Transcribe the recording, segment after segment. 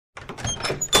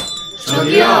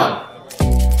저기요!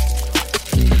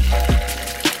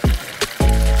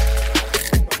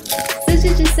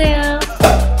 수시 주세요.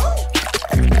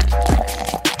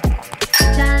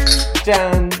 짠.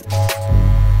 짠!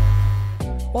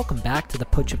 Welcome back to the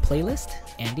Pocha playlist.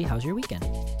 Andy, how's your weekend?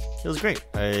 It was great.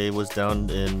 I was down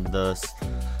in the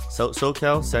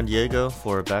SoCal, San Diego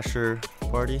for a bachelor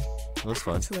party. It was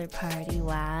fun. Bachelor party,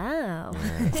 wow.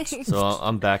 Yeah. So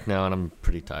I'm back now and I'm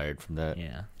pretty tired from that.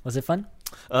 Yeah. Was it fun?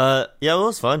 Yeah, it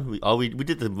was fun. We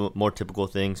did the more typical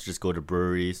things, just go to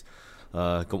breweries,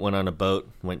 went on a boat,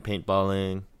 went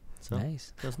paintballing. So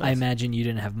Nice. it was I imagine you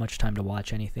didn't have much time to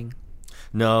watch anything.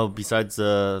 No, besides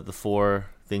the 4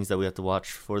 things that we have to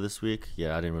watch for this week,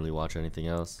 yeah, I didn't really watch anything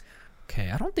else. Okay,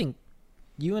 I don't think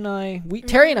you and I...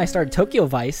 Terry and I started Tokyo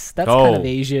Vice. That's kind of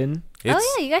Asian.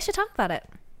 Oh yeah, you guys should talk about it.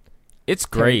 It's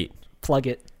great. Plug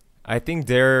it. I think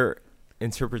their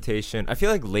interpretation, I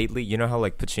feel like lately, you know how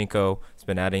like Pachinko has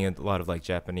been adding a lot of like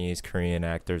Japanese, Korean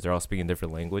actors, they're all speaking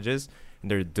different languages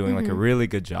and they're doing like a really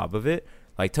good job of it.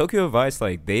 Like Tokyo Vice,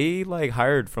 like they like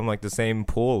hired from like the same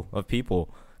pool of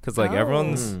people because like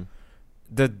everyone's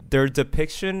their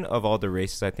depiction of all the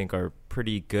races I think are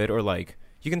pretty good, or like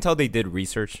you can tell they did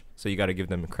research, so you got to give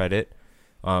them credit.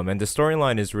 And the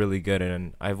storyline is really good,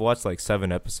 and I've watched like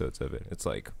 7 episodes of it. It's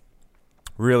like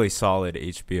really solid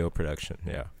HBO production.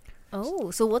 Yeah.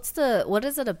 Oh, so what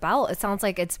is it about? It sounds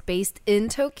like it's based in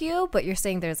Tokyo, but you're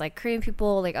saying there's like Korean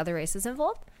people, like other races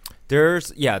involved?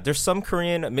 There's some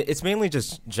Korean. It's mainly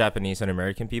just Japanese and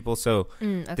American people. So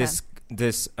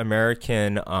this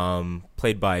American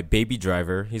played by Baby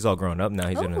Driver, he's all grown up now.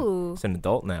 He's an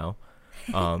adult now.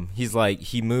 He's like,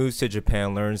 he moves to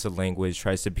Japan, learns the language,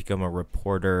 tries to become a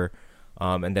reporter,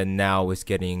 and then now is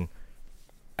getting,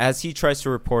 as he tries to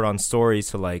report on stories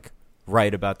to like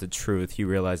write about the truth, he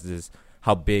realizes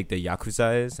how big the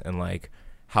Yakuza is and like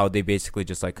how they basically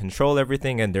just like control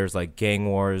everything, and there's like gang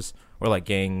wars or like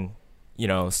gang,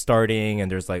 starting,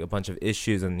 and there's like a bunch of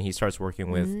issues, and he starts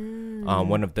working with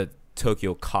one of the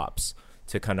Tokyo cops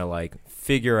to kind of like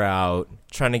figure out,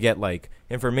 trying to get like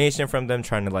information from them,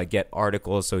 trying to like get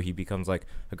articles, so he becomes like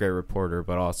a great reporter,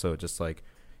 but also just like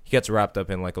he gets wrapped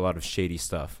up in like a lot of shady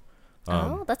stuff.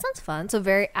 That sounds fun. So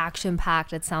very action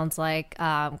packed. It sounds like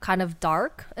kind of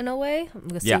dark in a way. I'm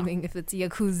assuming if it's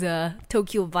Yakuza,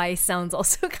 Tokyo Vice sounds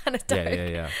also kind of dark.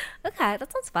 Yeah. Okay,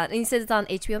 that sounds fun. And you said it's on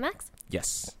HBO Max?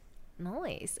 Yes.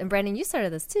 Nice. And Brandon, you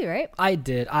started this too, right? I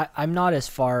did. I'm not as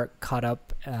far caught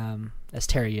up as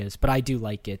Terry is, but I do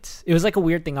like it. It was like a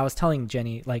weird thing. I was telling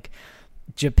Jenny, like,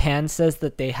 Japan says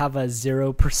that they have a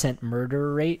 0%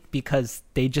 murder rate because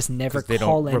they just never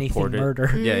call anything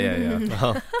murder.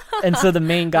 Yeah. And so the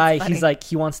main guy, he's like,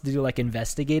 he wants to do like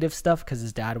investigative stuff because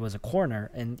his dad was a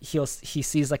coroner, and he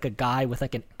sees like a guy with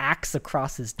like an axe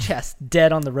across his chest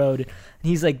dead on the road, and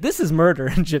he's like, this is murder.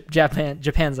 And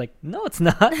Japan's like, no, it's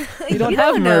not. We don't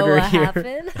have murder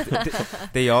here.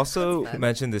 They also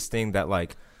mentioned this thing that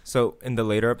like, so in the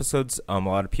later episodes, a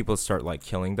lot of people start like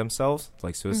killing themselves,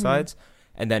 like suicides.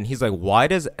 And then he's like, why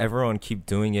does everyone keep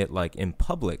doing it like in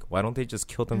public? Why don't they just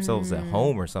kill themselves at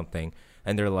home or something?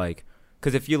 And they're like,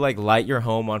 because if you like light your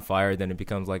home on fire, then it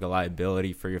becomes like a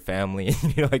liability for your family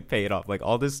and you like pay it off. Like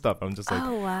all this stuff. I'm just like,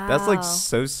 that's like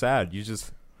so sad. You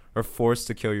just are forced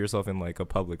to kill yourself in like a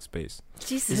public space.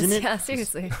 Jesus,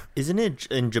 seriously. Isn't it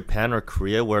in Japan or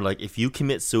Korea where like if you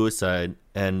commit suicide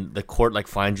and the court like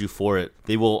finds you for it,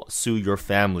 they will sue your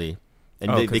family,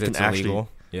 and they can actually illegal.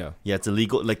 Yeah, it's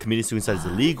illegal. Like committing suicide is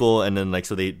illegal, and then like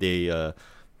so they go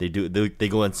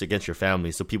against your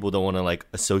family. So people don't want to like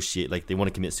associate, like they want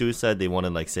to commit suicide. They want to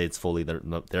like say it's fully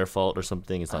their fault or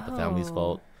something. It's not the family's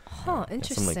fault. Huh,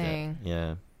 interesting. Like that.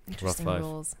 Yeah, interesting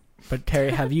rules. But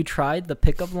Terry, have you tried the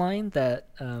pickup line that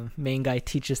main guy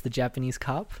teaches the Japanese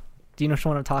cop? Do you know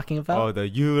what I'm talking about? Oh, the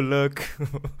you look.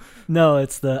 No,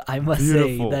 it's the I must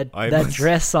beautiful. Say that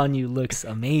dress on you looks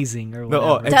amazing or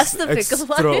whatever. No, that's the pickup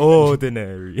line.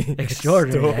 Extraordinary.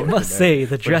 Extraordinary. I must say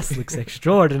the dress looks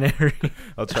extraordinary.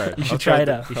 I'll try it. You should try it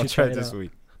out. I'll try it this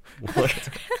week. What?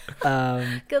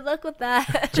 Good luck with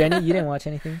that. Jenny, you didn't watch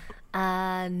anything?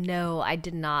 No, I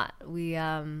did not.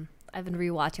 I've been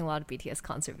rewatching a lot of BTS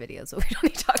concert videos, so we don't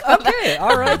need to talk about that. Okay,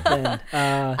 all right then.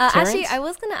 Actually, I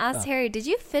was going to ask Terry, did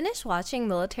you finish watching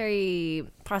Military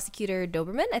Prosecutor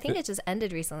Doberman? I think it just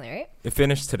ended recently, right? It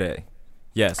finished today.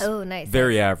 Yes. Oh, nice.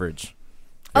 Very average.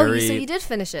 So you did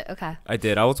finish it. Okay. I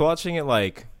did. I was watching it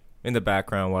like in the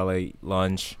background while I ate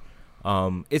lunch.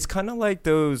 It's kind of like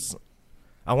those,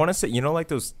 I want to say, like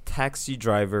those taxi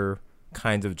driver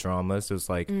kinds of dramas, those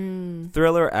like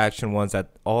thriller action ones that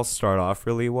all start off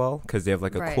really well because they have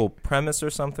like a cool premise or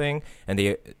something,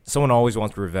 and someone always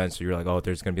wants revenge, so you're like, oh,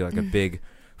 there's gonna be like a big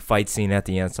fight scene at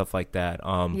the end, stuff like that.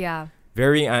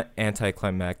 Very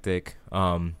anticlimactic.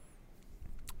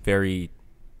 Very.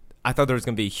 I thought there was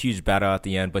gonna be a huge battle at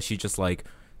the end, but she's just like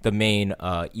the main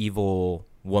evil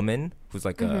woman who's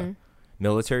like a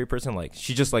military person. Like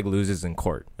she just like loses in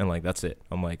court, and like that's it.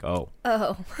 I'm like, oh,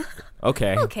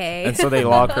 okay. And so they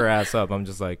lock her ass up. I'm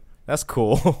just like, that's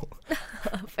cool.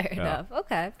 Fair enough.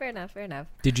 Okay, fair enough.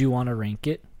 Did you want to rank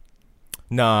it?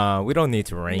 Nah, we don't need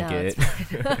to rank it.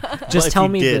 Just tell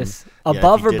me this.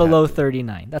 Above or below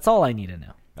 39? That's all I need to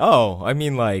know. Oh, I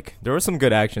mean, like, there were some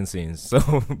good action scenes,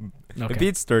 so it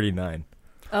beats 39.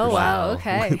 Oh, wow.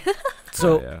 Okay.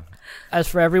 So, as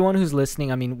for everyone who's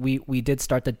listening, I mean, we did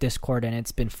start the Discord and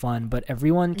it's been fun, but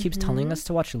everyone keeps telling us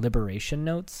to watch Liberation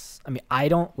Notes. I mean, I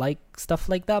don't like stuff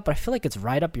like that, but I feel like it's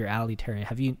right up your alley, Terry.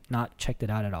 Have you not checked it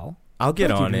out at all? I'll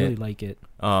get on it. I really like it.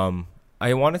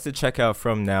 I wanted to check out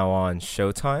From Now On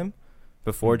Showtime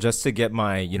before, just to get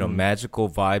my, magical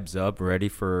vibes up, ready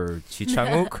for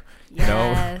Chichanguk.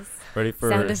 Yes. Ready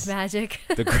for Sound of Magic.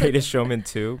 The Greatest Showman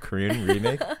 2 Korean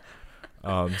remake.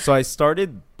 So I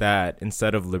started that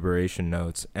instead of Liberation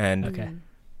Notes, and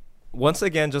once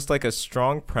again, just like a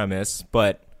strong premise,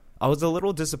 but I was a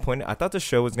little disappointed. I thought the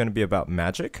show was going to be about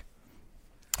magic.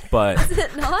 But is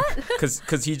it not? Because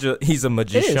he's a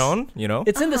magician,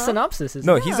 It's in the synopsis.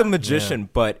 He's a magician,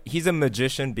 but he's a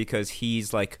magician because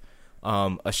he's like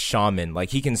a shaman. Like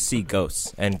he can see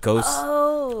ghosts and ghosts.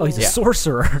 Oh, he's a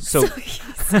sorcerer. So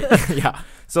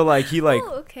So like he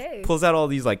pulls out all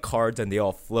these like cards and they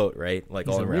all float, right? Like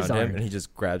he's all around him, and he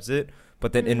just grabs it.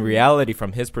 But then in reality,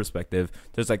 from his perspective,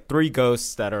 there's like 3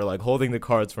 ghosts that are like holding the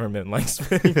cards for him and like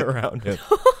spinning around him.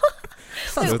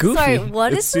 Sounds goofy. Sorry,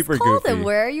 what it's is this super called goofy. And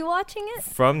where are you watching it?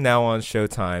 From Now On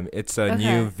Showtime. It's a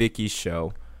new Vicky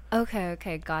show.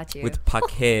 Okay, got you. With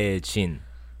Park Hae-jin.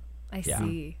 I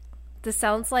see. This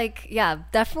sounds like,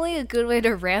 definitely a good way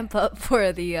to ramp up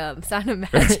for the Sound of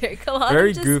Magic.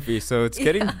 Very goofy, so it's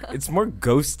it's more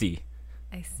ghosty.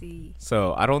 I see.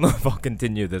 So I don't know if I'll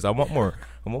continue this. I want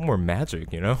more magic,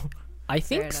 I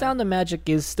think Sound of Magic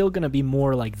is still gonna be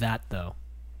more like that though.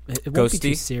 It won't be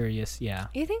too serious,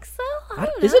 You think so?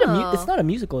 Is it it's not a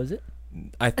musical, is it?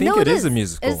 I think it is a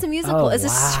musical. It's a musical. Oh, it's a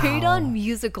straight on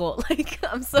musical. Like,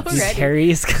 I'm so ready.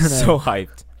 Terry's gonna so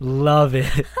hyped. Love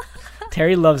it.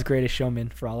 Terry loves Greatest Showman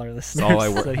for all our listeners.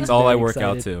 It's all I work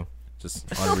out to.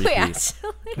 Just on repeat.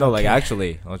 Actually? No,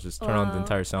 actually, I'll just turn on the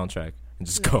entire soundtrack and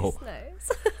just go.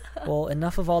 Nice. Well,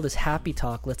 enough of all this happy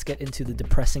talk. Let's get into the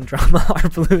depressing drama, Our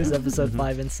Blues, episode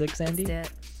 5 and 6, Andy. Let's do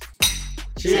it.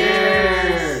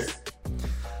 Cheers!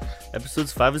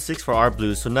 Episodes 5 and 6 for Our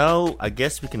Blues. So now I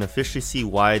guess we can officially see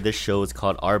why this show is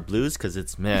called Our Blues, because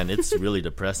it's really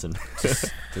depressing.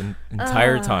 The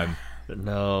entire time.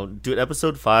 No, dude,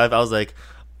 episode 5, I was like,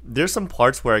 there's some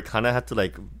parts where I kind of had to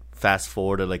like fast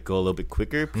forward or like go a little bit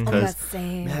quicker because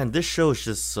man, this show is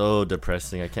just so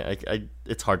depressing.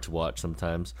 It's hard to watch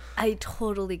sometimes. I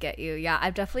totally get you. Yeah,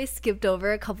 I've definitely skipped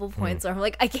over a couple points where I'm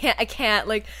like, I can't.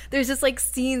 Like, there's just like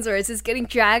scenes where it's just getting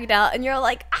dragged out, and you're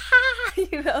like,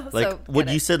 Like so, what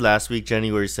you said last week,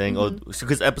 Jenny, where you're saying,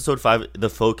 because episode 5, the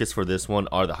focus for this one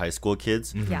are the high school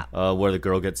kids, where the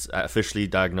girl gets officially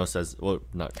diagnosed as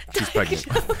she's pregnant.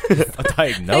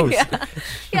 Diagnosed.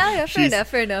 Yeah,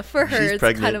 fair enough. For her, it's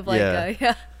pregnant, kind of like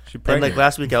and like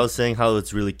last week I was saying how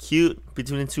it's really cute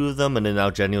between the two of them, and then now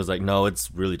Jenny was like, no, it's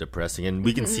really depressing, and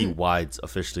we can see why it's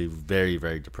officially very,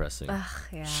 very depressing.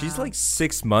 She's like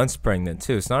 6 months pregnant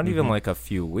too. It's not even like a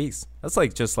few weeks. That's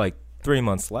like just like 3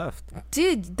 months left.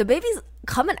 Dude, the baby's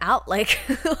coming out like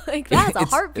that's a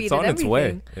heartbeat. It's on and its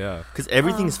way. Yeah, because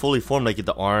everything is fully formed. Like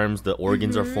the arms, the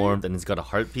organs are formed, and it's got a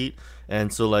heartbeat.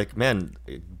 And so, like, man,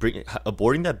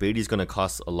 aborting that baby is gonna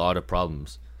cause a lot of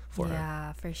problems for her.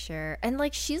 Yeah, for sure. And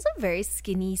like, she's a very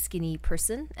skinny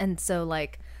person, and so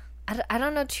like, I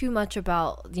don't know too much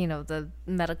about the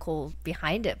medical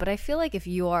behind it, but I feel like if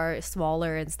you are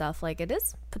smaller and stuff, like, it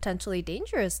is potentially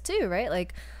dangerous too, right?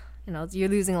 Like, you're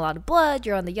losing a lot of blood,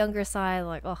 you're on the younger side,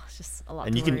 like, it's just a lot.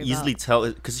 And you can easily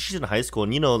tell, because she's in high school,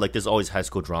 and like, there's always high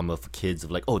school drama for kids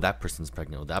of like, that person's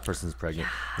pregnant,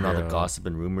 and all the gossip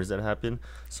and rumors that happen.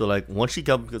 So like, once she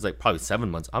comes, like, probably 7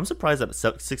 months, I'm surprised that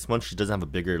at 6 months she doesn't have a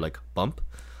bigger like bump,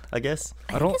 I guess.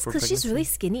 I think it's because she's really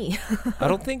skinny. I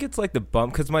don't think it's like the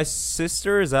bump, because my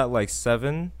sister is at like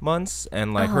 7 months,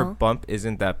 and like her bump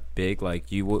isn't that big.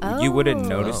 Like you wouldn't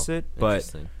notice it, but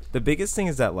the biggest thing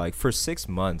is that like for 6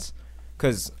 months,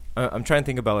 because I'm trying to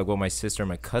think about like what my sister and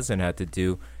my cousin had to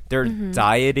do. They're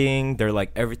dieting. They're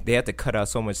like they had to cut out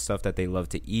so much stuff that they love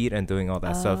to eat and doing all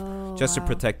that stuff just to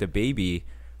protect the baby.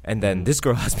 And then this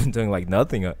girl has been doing like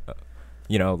nothing,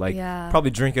 You know, like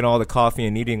probably drinking all the coffee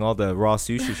and eating all the raw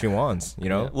sushi she wants. You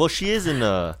know. Yeah. Well, she is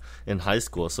in high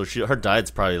school, so her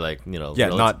diet's probably like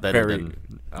not better very.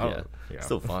 Than,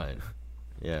 still fine.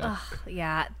 Yeah.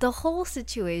 Yeah. The whole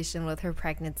situation with her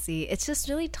pregnancy, it's just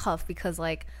really tough because,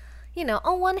 like, you know,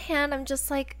 on one hand, I'm just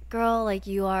like, girl, like,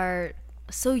 you are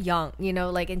so young, you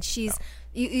know, like, and she's,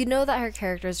 you know that her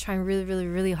character is trying really, really,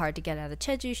 really hard to get out of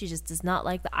Jeju. She just does not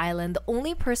like the island. The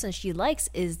only person she likes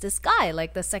is this guy,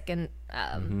 like the second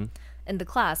in the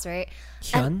class, right?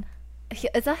 Hyun?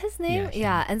 Is that his name?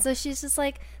 Yeah. And so she's just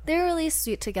like, they're really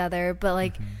sweet together, but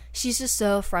like she's just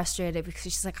so frustrated because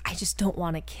she's like, I just don't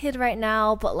want a kid right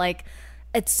now, but like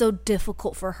it's so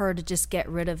difficult for her to just get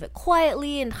rid of it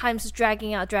quietly, and time's just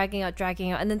dragging out,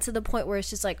 and then to the point where it's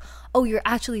just like, oh, you're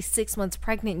actually 6 months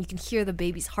pregnant and you can hear the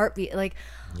baby's heartbeat. Like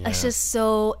it's just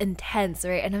so intense,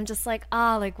 right? And I'm just like,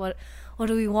 like what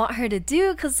do we want her to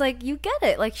do? Because like you get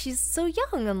it, like she's so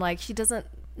young and like she doesn't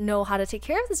know how to take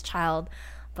care of this child.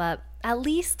 But at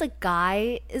least the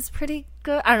guy is pretty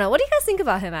good. I don't know. What do you guys think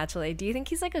about him, actually? Do you think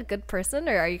he's, like, a good person?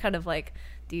 Or are you kind of like,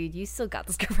 dude, you still got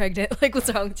this girl pregnant? Like,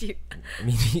 what's wrong with you? I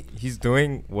mean, he's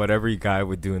doing what every guy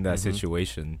would do in that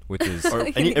situation, which is... or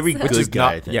every good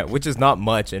guy, which is not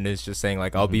much, and it's just saying,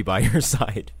 like, I'll be by your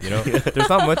side, you know? There's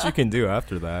not much you can do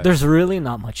after that. There's really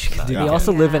not much you can do. They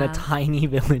also live in a tiny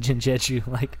village in Jeju.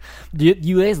 Like,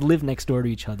 you guys live next door to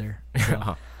each other.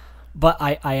 So. But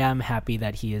I am happy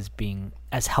that he is being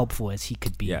as helpful as he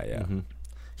could be. Yeah.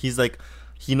 He's like,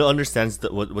 he understands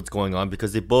what's going on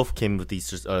because they both came with these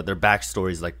their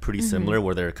backstories like pretty similar,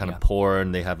 where they're kind of poor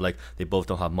and they have like they both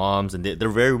don't have moms, and they're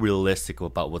very realistic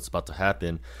about what's about to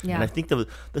happen. And I think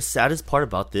the saddest part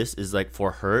about this is like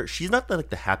for her, she's not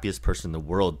the happiest person in the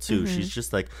world too. She's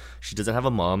just like, she doesn't have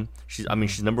a mom.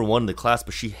 She's number one in the class,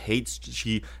 but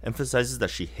she emphasizes that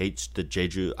she hates the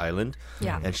Jeju island,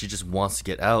 and she just wants to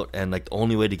get out, and like the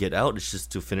only way to get out is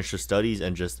just to finish her studies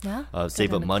and just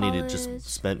save up money to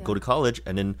just go to college.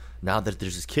 And then now that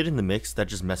there's this kid in the mix, that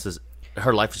just messes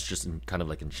her life is just kind of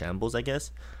like in shambles, I guess.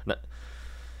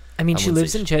 I mean, she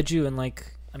lives in Jeju, and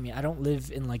like, I mean, I don't live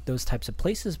in like those types of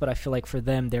places, but I feel like for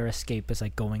them, their escape is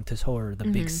like going to Seoul, the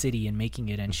big city, and making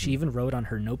it. And she even wrote on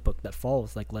her notebook that fall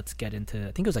was like, let's get into,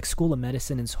 I think it was like School of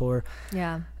Medicine in Seoul.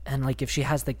 Yeah. And like, if she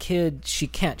has the kid, she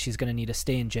can't. She's gonna need to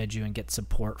stay in Jeju and get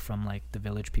support from like the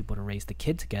village people to raise the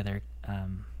kid together.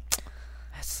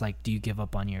 It's like, do you give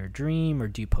up on your dream or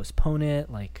do you postpone it?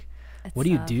 Like, what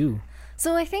do you do?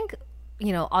 So I think,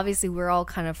 you know, obviously we're all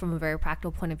kind of from a very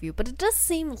practical point of view, but it does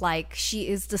seem like she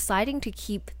is deciding to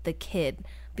keep the kid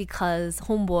because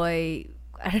homeboy,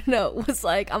 I don't know, was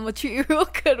like, I'm gonna treat you real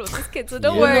good with this kid, so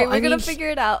don't worry, we're gonna figure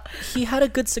it out. He had a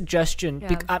good suggestion.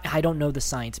 I don't know the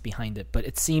science behind it, but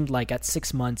it seemed like at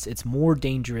 6 months it's more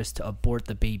dangerous to abort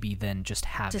the baby than just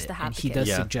have it. And he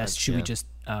does suggest, should we just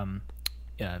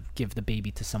give the baby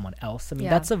to someone else? I mean,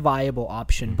 that's a viable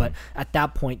option, but at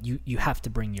that point you have to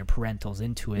bring your parentals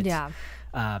into it.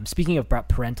 Speaking of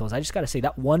parentals, I just gotta say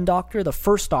that one doctor, the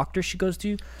first doctor she goes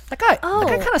to, that guy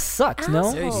kind of sucked.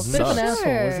 Asshole. No, he's a bit of an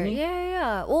asshole, wasn't he?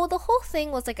 Yeah. Well, the whole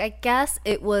thing was like, I guess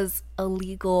it was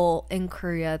illegal in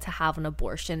Korea to have an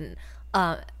abortion,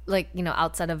 like, you know,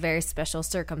 outside of very special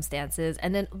circumstances,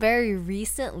 and then very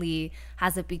recently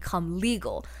has it become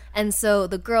legal. And so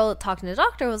the girl talking to the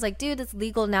doctor was like, dude, it's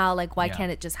legal now, like why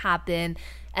can't it just happen?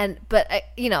 But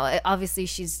you know, obviously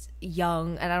she's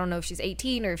young, and I don't know if she's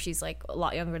 18 or if she's like a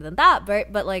lot younger than that,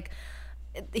 but like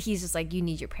he's just like, you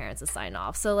need your parents to sign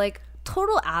off. So like,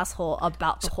 total asshole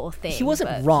about the whole thing. He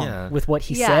wasn't wrong with what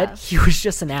he said. He was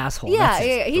just an asshole. He's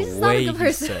just not a good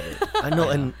person. I know,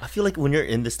 and I feel like when you're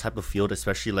in this type of field,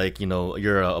 especially like, you know,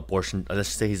 you're an abortion, let's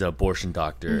say he's an abortion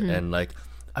doctor, and like,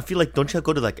 I feel like, don't you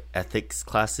go to like ethics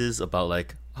classes about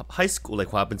like high school,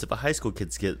 like what happens if a high school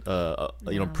kids get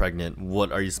you know, pregnant?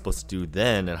 What are you supposed to do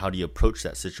then, and how do you approach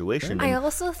that situation? I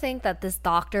also think that this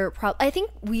doctor I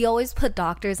think we always put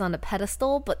doctors on a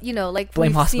pedestal, but you know, like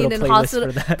blame we've seen in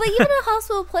hospital, for that. but even in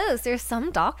hospital playlists, there's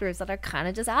some doctors that are kind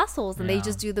of just assholes, and they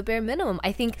just do the bare minimum.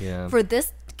 I think for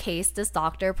this case, this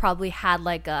doctor probably had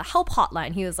like a help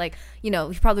hotline. He was like, you know,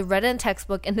 he probably read it in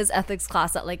textbook in his ethics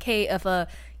class that like, hey, if a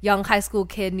young high school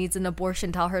kid needs an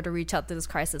abortion, tell her to reach out to this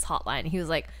crisis hotline. He was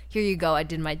like, here you go, I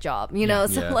did my job, you know.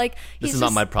 So like, this is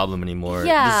not my problem anymore.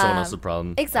 This is someone else's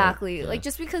problem. Exactly. Like,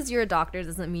 just because you're a doctor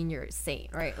doesn't mean you're a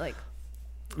saint, right? Like,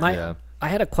 I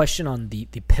had a question on the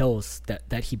pills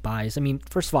that he buys. I mean,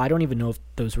 first of all, I don't even know if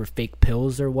those were fake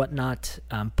pills or whatnot.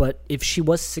 But if she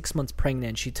was 6 months pregnant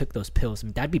and she took those pills, I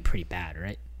mean, that'd be pretty bad,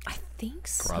 right? I think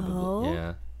so. Probably,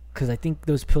 yeah. Because I think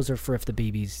those pills are for if the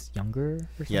baby's younger or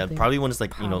something. Yeah, probably when it's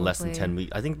like, less than 10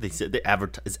 weeks. I think they said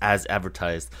it's as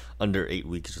advertised under 8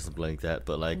 weeks or something like that.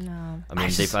 But like, No. I mean,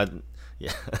 they've had,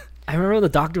 yeah. I remember the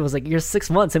doctor was like, "You're 6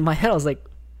 months." In my head, I was like,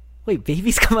 "Wait,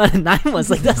 babies come out in 9 months?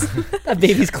 Like that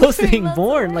baby's close to being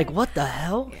born. away. Like what the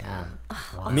hell?" Yeah.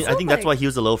 I mean, I think that's why he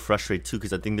was a little frustrated too,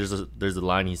 because I think there's a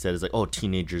line he said is like, "Oh,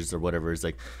 teenagers or whatever." It's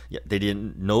like, yeah, they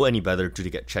didn't know any better to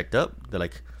get checked up. They're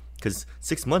like, because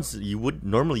 6 months you would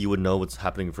know what's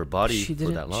happening with her body for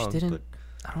that long. But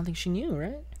I don't think she knew,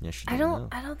 right? yeah, she didn't know.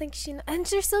 I don't think she. And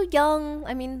they're so young.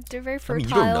 I mean, they're very fertile. I mean,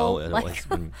 you don't know. Like,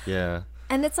 Yeah.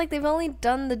 and it's like they've only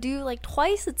done the do like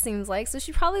twice. It seems like so.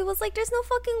 She probably was like, "There's no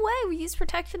fucking way. We use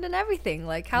protection and everything.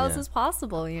 Like, how is this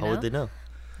possible? You know? How would they know?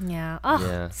 Yeah. Oh,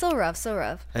 Yeah. so rough. So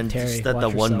rough. And Terry, just that watch the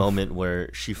one yourself. moment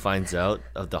where she finds out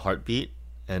of the heartbeat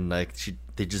and like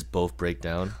they just both break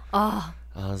down. Oh,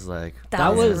 I was like,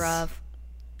 that was was- rough.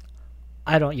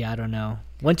 I don't know.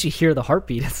 Once you hear the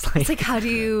heartbeat, it's It's like, how do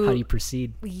you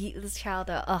proceed? eat this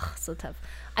child out? Oh, so tough.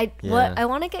 Yeah. I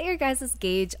want to get your guys'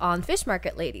 gauge on Fish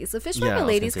Market Ladies. So Fish Yeah, I Market was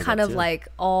gonna Ladies say kind that of too. like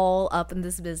all up in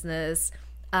this business.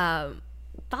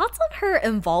 Thoughts on her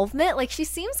involvement? Like she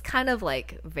seems kind of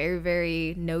like very,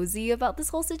 very nosy about this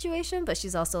whole situation, but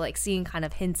she's also like seeing kind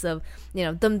of hints of,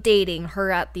 them dating,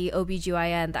 her at the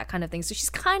OBGYN, that kind of thing. So she's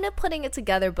kind of putting it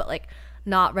together, but like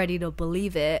not ready to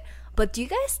believe it. But do you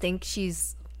guys think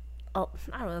she's I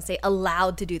don't want to say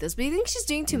allowed to do this, but do you think she's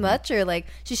doing too much, or like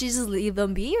should she just leave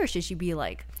them be, or should she be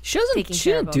like She taking she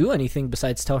care of didn't them? do anything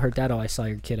besides tell her dad, "Oh, I saw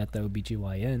your kid at the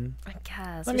OBGYN." I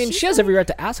guess. I But mean, she's she has like- every right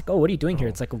to ask, "Oh, what are you doing here?"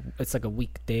 It's like a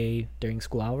weekday during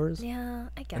school hours. Yeah,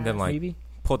 I guess. And then like Maybe.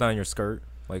 pull down your skirt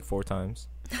like 4 times.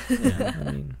 Yeah, I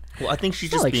mean, well, I think she's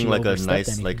It's not just like being she like a overstepped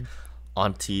nice like anything.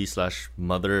 auntie /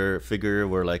 mother figure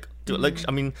where like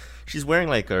I mean, she's wearing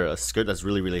like a skirt that's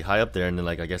really, really high up there, and then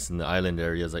like I guess in the island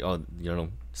area it's like, oh,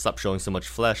 stop showing so much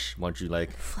flesh. Why don't you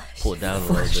like pull it down a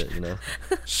little bit,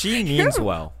 She means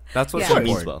well. That's what's Yeah. She important.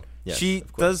 means well. Yes, She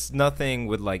of course. does nothing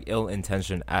with like ill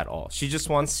intention at all. She just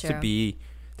wants That's to true. be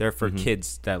there for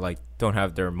kids that like don't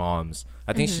have their moms.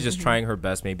 I think she's just trying her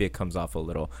best. Maybe it comes off a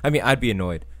little. I mean, I'd be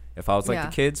annoyed if I was like Yeah.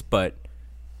 the kids, but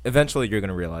eventually you're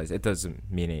gonna realize it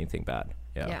doesn't mean anything bad.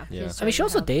 Yeah. Yeah. I mean, she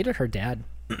also dated her dad,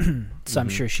 so I'm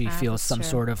sure she feels that's some true.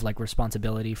 sort of like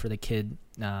responsibility for the kid.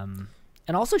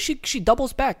 And also she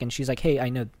doubles back and she's like, "Hey, I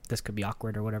know this could be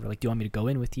awkward or whatever. Like, do you want me to go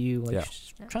in with you?" Like, Yeah.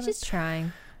 she's trying. trying.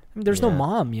 I mean, there's no Yeah.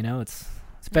 mom,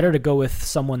 It's better to go with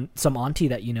some auntie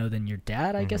that you know than your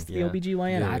dad, I guess. The Yeah.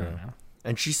 OBGYN. I Yeah. don't know.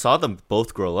 And she saw them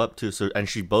both grow up too, and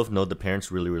she both know the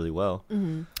parents really, really well.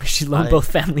 She loaned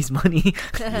both families money.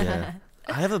 Yeah.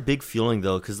 I have a big feeling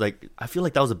though, because like I feel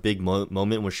like that was a big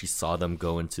moment where she saw them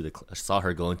go into saw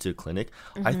her go into the clinic.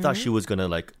 I thought she was gonna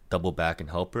like double back and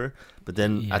help her, but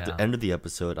then at the Yeah. end of the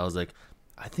episode, I was like,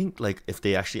 I think like if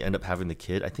they actually end up having the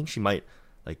kid, I think she might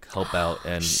like help out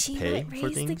and She pay might for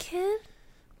raise things, the kid.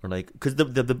 or like because the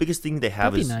biggest thing they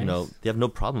have That'd is be nice. they have no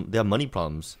problem, they have money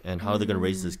problems, and how are they gonna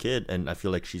raise this kid? And I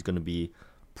feel like she's gonna be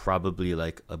probably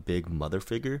like a big mother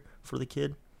figure for the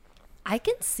kid. I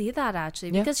can see that actually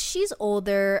Yeah. because she's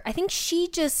older. I think she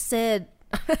just said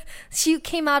she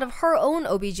came out of her own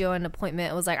OB/GYN appointment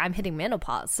and was like, I'm hitting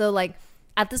menopause. So like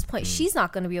at this point, she's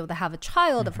not going to be able to have a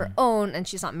child of her own, and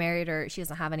she's not married or she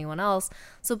doesn't have anyone else.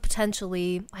 So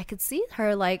potentially I could see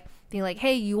her like being like,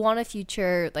 hey, you want a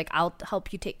future, like I'll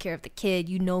help you take care of the kid.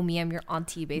 You know me, I'm your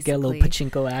auntie basically. Get a little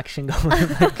pachinko action going.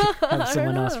 Like, have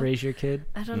someone else raise your kid.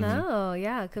 I don't know.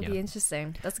 Yeah, it could be Yeah.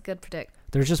 interesting. That's a good predict.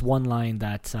 There's just one line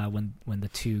that when the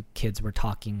two kids were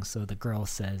talking, so the girl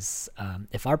says,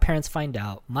 if our parents find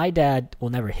out, my dad will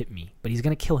never hit me, but he's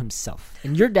going to kill himself.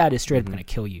 And your dad is straight up going to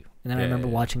kill you. And then I remember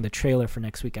watching the trailer for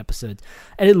next week episodes,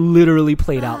 and it literally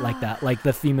played out like that. Like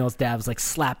the female's dad was like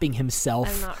slapping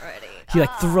himself. I'm not ready. He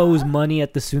like throws money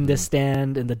at the sundae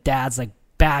stand, and the dad's like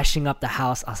bashing up the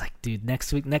house. I was like, dude,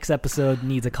 next episode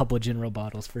needs a couple of Jinro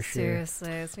bottles for sure.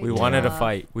 Seriously. It's We wanted a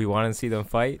fight. We wanted to see them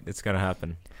fight. It's gonna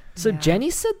happen. So Yeah. Jenny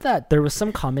said that there was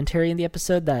some commentary in the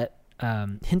episode that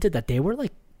hinted that they were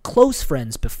like close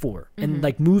friends before, and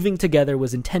like moving together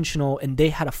was intentional, and they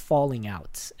had a falling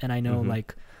out. And I know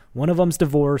like one of them's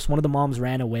divorced, one of the moms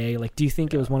ran away. Like, do you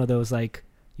think it was one of those like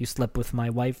you slept with my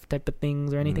wife type of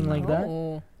things or anything like that?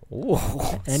 Oh. Ooh,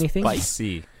 Anything?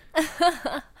 spicy.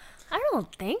 I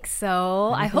don't think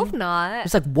so. I hope not.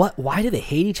 It's like what? Why do they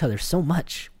hate each other so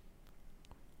much?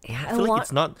 Yeah, I feel like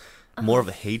it's not more of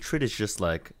a hatred. It's just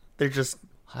like they just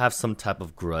have some type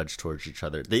of grudge towards each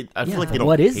other. I feel like but they don't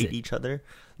what is hate it? each other.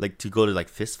 Like to go to like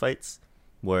fist fights,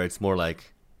 where it's more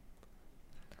like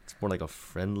a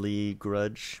friendly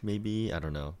grudge. Maybe I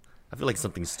don't know. I feel like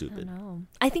something stupid.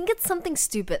 I think it's something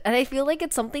stupid, and I feel like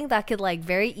it's something that could like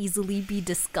very easily be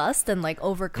discussed and like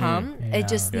overcome. It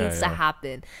just needs to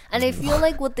happen. And I feel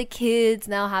like with the kids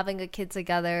now having a kid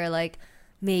together, like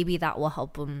maybe that will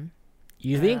help them.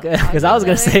 You think? Because I was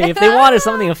gonna say, if they wanted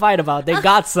something to fight about, they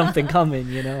got something coming,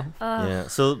 you know. Yeah.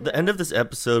 So the end of this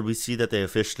episode, we see that they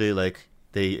officially like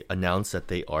they announce that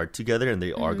they are together and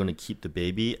they are going to keep the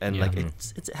baby, and like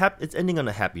it's ending on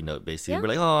a happy note. Basically, we're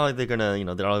like, oh, they're gonna, you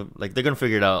know, they're all like they're gonna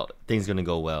figure it out. Things gonna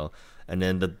go well. And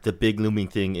then the big looming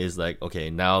thing is like, okay,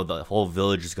 now the whole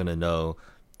village is gonna know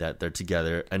that they're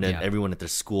together, and then everyone at their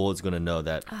school is gonna know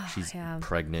that she's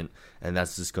pregnant, and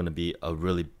that's just gonna be a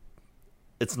really.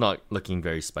 It's not looking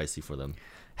very spicy for them.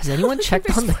 Has anyone checked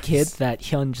on the kid that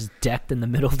Hyun just decked in the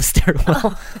middle of the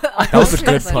stairwell? That was a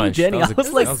good punch. Jenny, I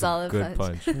was like, solid good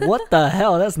punch. What the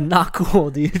hell? That's not cool,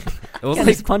 dude. It was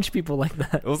like punch people like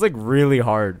that. It was like really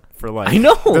hard for like. I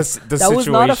know the that situation. was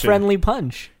not a friendly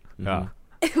punch. Yeah.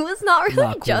 It was not really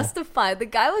Not cool. justified. The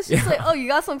guy was just like, "Oh, you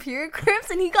got some period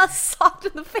cramps," and he got socked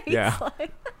in the face. Yeah.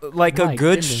 Like a My good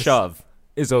goodness. shove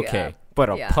is okay, but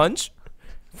a punch.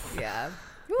 yeah.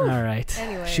 All right.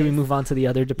 Anyways. Should we move on to the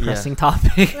other depressing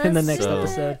topic in the Let's next do it.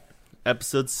 episode?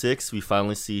 Episode 6, we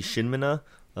finally see Shinmina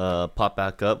pop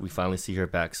back up. We finally see her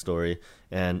backstory,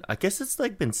 and I guess it's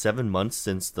like been 7 months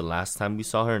since the last time we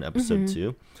saw her in episode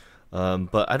 2.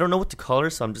 But I don't know what to call her,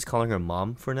 so I'm just calling her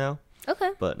Mom for now.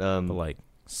 Okay. But like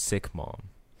sick mom.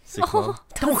 sick mom.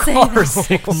 Don't Call say her that.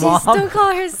 sick Please mom. don't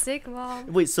call her sick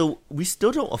mom. Wait, so we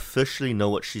still don't officially know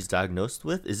what she's diagnosed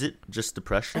with? Is it just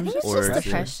depression? I think it's or just is it-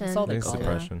 depression. That's all they It's call it.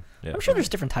 depression. Yeah. I'm sure there's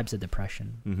different types of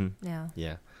depression. Mm-hmm. Yeah.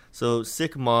 Yeah. So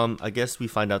sick mom, I guess we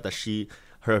find out that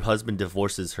her husband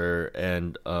divorces her,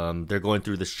 and they're going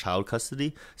through this child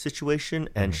custody situation,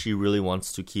 and she really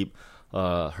wants to keep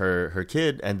her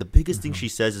kid. And the biggest thing she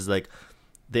says is like,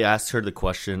 they ask her the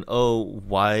question, "Oh,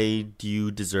 why do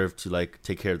you deserve to like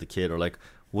take care of the kid?" Or like,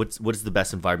 what is the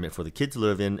best environment for the kid to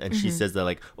live in? And she says that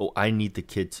like, "Oh, I need the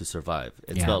kid to survive."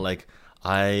 It's not like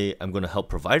I am going to help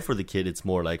provide for the kid. It's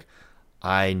more like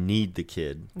I need the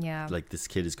kid. Yeah. Like this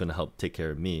kid is going to help take care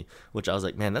of me. Which I was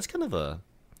like, man, that's kind of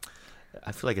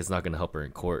I feel like it's not going to help her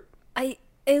in court.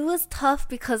 It was tough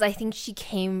because I think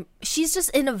she's just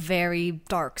in a very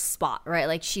dark spot, right?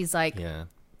 Like she's like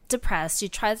depressed. She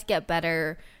tries to get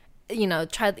better,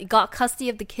 got custody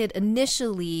of the kid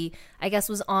initially, I guess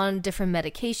was on different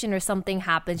medication or something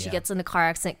happened. She gets in a car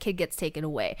accident, kid gets taken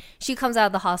away. She comes out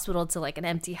of the hospital to like an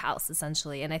empty house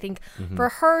essentially. And I think for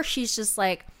her, she's just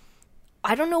like,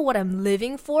 I don't know what I'm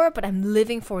living for, but I'm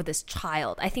living for this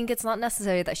child. I think it's not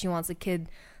necessarily that she wants a kid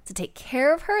to take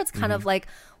care of her. It's kind of like,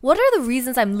 what are the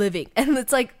reasons I'm living? And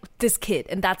it's like this kid.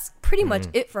 And that's pretty much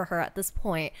it for her at this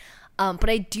point. But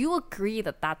I do agree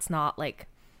that that's not like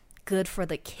good for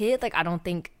the kid. Like, I don't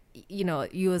think,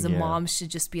 you as a mom should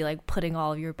just be like putting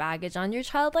all of your baggage on your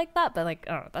child like that. But like,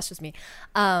 oh, that's just me.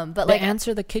 But The like,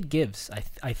 answer the kid gives,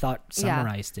 I thought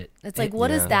summarized it. it's like, what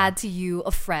is dad to you?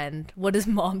 A friend. What is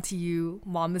mom to you?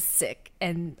 Mom is sick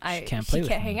and She can't play she with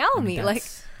can't me. hang out with I mean, me. Like,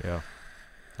 Yeah.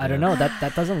 I don't know.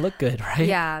 That doesn't look good, right?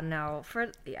 yeah, no, I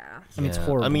mean, it's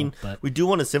horrible. I mean, but we do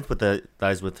want to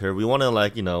sympathize with her. We want to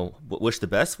like, wish the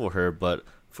best for her, but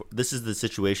this is the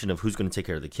situation of who's going to take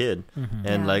care of the kid.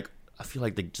 And like, I feel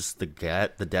like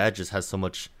the dad just has so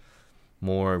much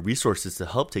more resources to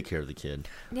help take care of the kid.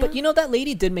 yeah. But that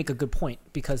lady did make a good point,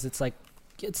 because it's like,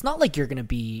 it's not like you're going to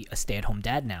be a stay-at-home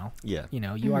dad now. Yeah.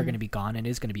 You are going to be gone, and it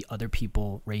is going to be other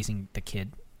people raising the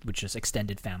kid, which is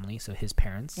extended family, so his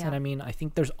parents. Yeah. And I mean, I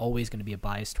think there's always going to be a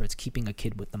bias towards keeping a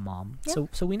kid with the mom. Yeah.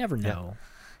 So we never know.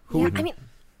 Go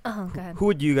ahead. Who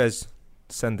would you guys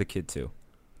send the kid to?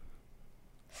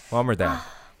 Mom or dad?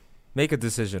 Make a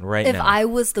decision right If now. I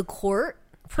was the court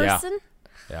person,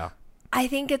 Yeah. I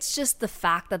think it's just the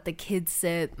fact that the kid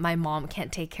said my mom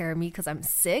can't take care of me because I'm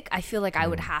sick. I feel like I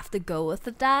would have to go with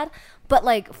the dad. But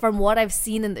like from what I've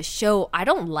seen in the show, I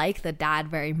don't like the dad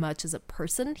very much as a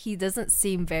person. He doesn't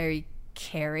seem very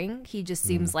caring. He just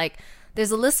seems like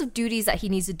there's a list of duties that he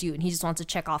needs to do and he just wants to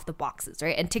check off the boxes,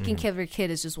 right? And taking care of your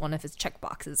kid is just one of his check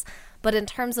boxes. But in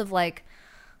terms of like,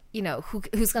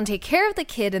 who's going to take care of the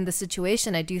kid in the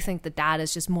situation, I do think the dad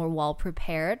is just more well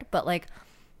prepared. But like,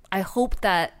 I hope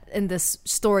that in this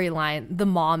storyline, the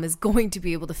mom is going to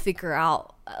be able to figure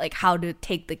out like how to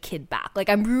take the kid back. Like,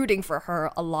 I'm rooting for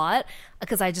her a lot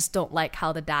because I just don't like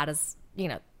how the dad is,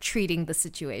 treating the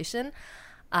situation.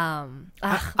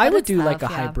 I would do like a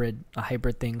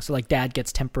hybrid thing. So like dad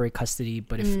gets temporary custody,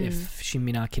 but if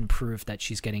Shinmina can prove that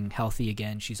she's getting healthy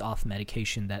again, she's off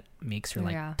medication that makes her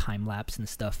like time lapse and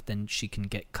stuff, then she can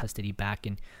get custody back,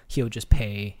 and he'll just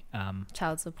pay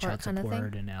child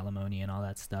support and alimony and all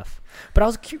that stuff.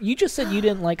 But you just said you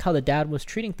didn't like how the dad was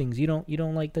treating things. You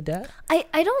don't like the dad?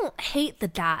 I don't hate the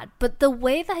dad, but the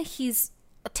way that he's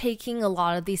taking a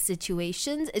lot of these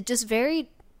situations, it just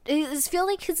feel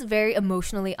like he's very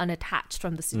emotionally unattached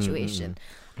from the situation.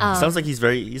 Sounds like he's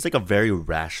like a very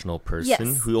rational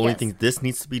person who only thinks this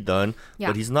needs to be done,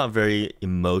 but he's not very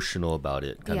emotional about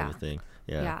it, kind of a thing.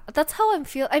 Yeah, that's how I'm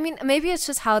feel. I mean, maybe it's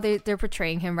just how they're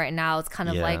portraying him right now. It's kind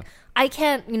of like, I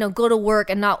can't, go to work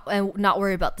and not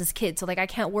worry about this kid. So like, I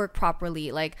can't work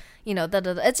properly. Like,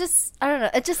 it's just, I don't know.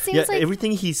 It just seems like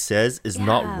everything he says is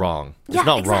not wrong. It's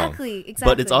not wrong. Exactly.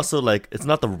 But it's also like, it's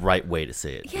not the right way to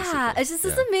say it. Yeah, basically. It just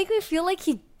doesn't make me feel like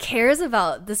he cares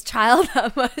about this child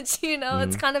that much.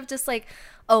 It's kind of just like,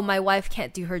 oh, my wife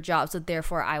can't do her job, so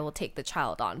therefore I will take the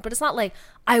child on. But it's not like,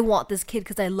 I want this kid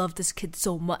because I love this kid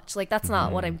so much. Like, that's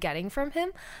not what I'm getting from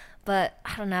him. But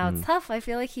I don't know. It's tough. I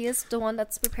feel like he is the one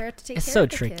that's prepared to take care of the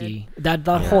kid. It's so tricky. That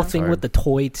whole thing with the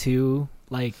toy too.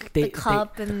 Like the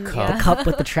cup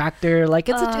with the tractor. Like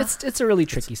it's a really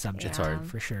tricky subject. It's hard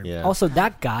for sure. Yeah. Also,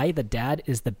 that guy, the dad,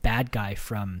 is the bad guy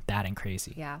from Bad and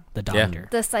Crazy. Yeah. The doctor,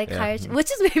 the psychiatrist,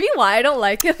 which is maybe why I don't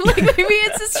like him. Like maybe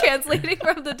it's just translating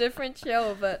from the different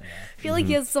show. But I feel like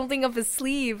he has something up his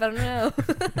sleeve. I don't know.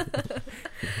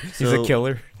 He's a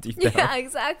killer. Yeah,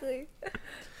 exactly.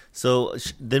 So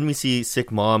then we see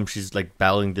sick mom. She's like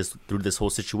battling through this whole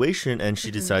situation, and she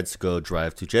decides to go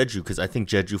drive to Jeju, because I think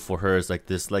Jeju for her is like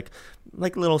this like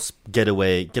little get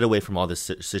away from all this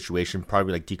situation,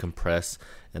 probably like decompress,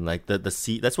 and like the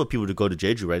sea. That's what people do, go to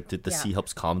Jeju, right? The sea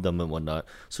helps calm them and whatnot.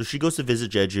 So she goes to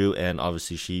visit Jeju, and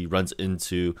obviously she runs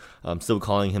into still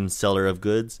calling him seller of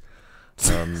goods.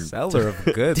 Seller of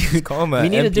goods. Dude, call him we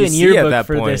need to do a yearbook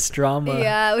for this drama.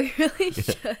 Yeah, we really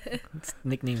should.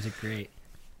 Nicknames are great.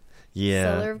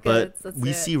 Yeah, but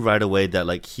we see right away that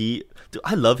like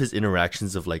I love his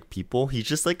interactions of like people. He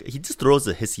just throws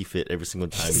a hissy fit every single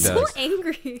time. He's so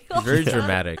angry. He's very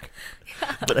dramatic.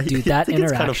 But dude, that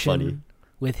interaction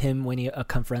with him when he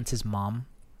confronts his mom,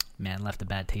 man, left a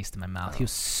bad taste in my mouth. He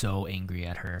was so angry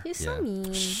at her. He's so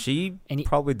mean. She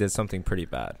probably did something pretty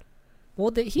bad.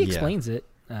 Well, he explains it.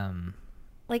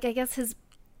 Like, I guess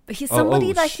he's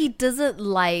somebody that he doesn't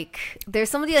like. There's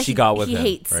somebody that he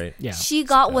hates. Right? Yeah. She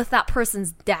got with that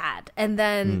person's dad, and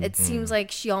then it seems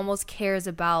like she almost cares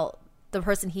about the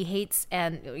person he hates,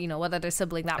 and whether their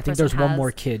sibling that person has. I think there's one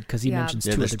more kid, because he mentions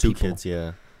two other people. Kids,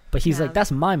 yeah. But he's like,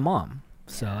 that's my mom.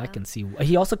 So I can see.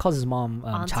 He also calls his mom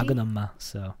작은 엄마.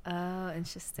 So. Oh,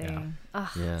 interesting.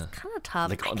 It's kind of tough.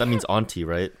 Like that means auntie,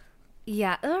 right?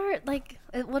 Yeah, or like,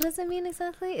 what does it mean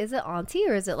exactly? Is it auntie,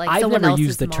 or is it like I've someone never else's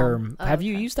used the mom? term. Oh, Have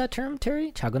you used that term,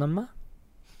 Terry? 작은 엄마?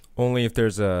 Only if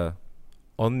there's a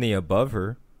언니 above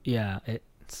her. Yeah,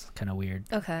 it's kind of weird.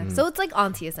 Okay, so it's like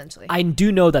auntie essentially. I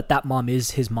do know that mom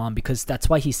is his mom, because that's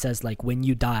why he says like, when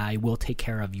you die, I will take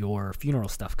care of your funeral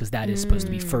stuff, because that is supposed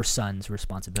to be first son's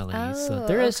responsibility. So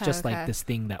there is just like this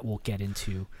thing that we'll get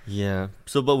into. Yeah.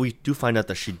 So, but we do find out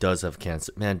that she does have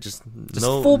cancer. Man, just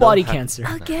full body cancer.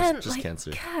 Again, just like,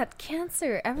 cancer. God,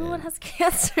 cancer. Everyone has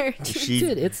cancer. She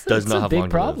it's does not a have big long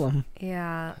problem.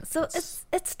 Yeah. So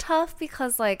it's tough,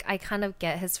 because like I kind of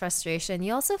get his frustration.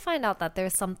 You also find out that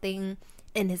there's something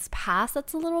in his past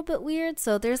that's a little bit weird.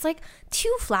 So there's like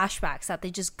 2 flashbacks that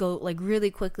they just go like really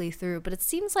quickly through, but it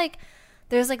seems like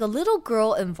there's like a little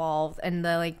girl involved, and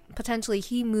like potentially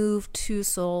he moved to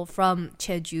Seoul from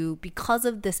Jeju because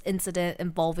of this incident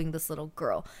involving this little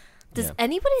girl. Does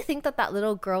anybody think that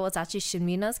little girl was actually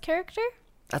Shinmina's character?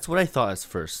 That's what I thought at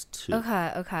first too.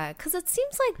 Okay, because it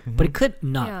seems like, but it could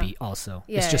not be. Also,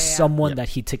 it's just someone that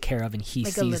he took care of, and he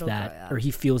like sees that, or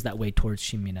he feels that way towards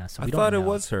Shinmina. So I thought it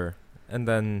was her. And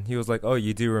then he was like, "Oh,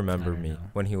 you do remember me,"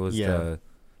 when he was the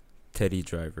Teddy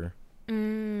driver.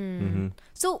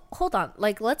 So hold on,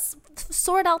 like let's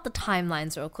sort out the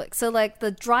timelines real quick. So like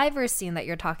the driver scene that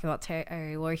you're talking about,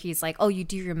 Terry, where he's like, "Oh, you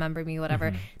do remember me,"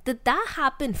 whatever. Did that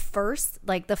happen first?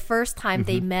 Like the first time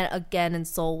they met again in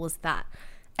Seoul was that?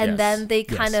 And then they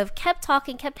kind of kept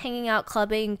talking, kept hanging out,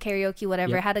 clubbing, karaoke,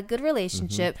 whatever, had a good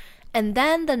relationship. And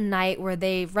then the night where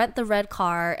they rent the red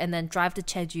car and then drive to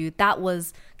Jeju, that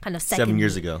was kind of 7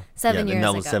 years ago. 7 years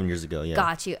ago. That was 7 years ago, yeah.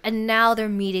 Got you. And now they're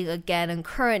meeting again in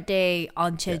current day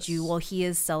on Jeju. Well, he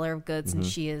is seller of goods and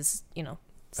she is,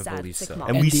 sad sick so. mom.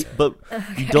 And but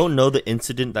we don't know the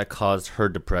incident that caused her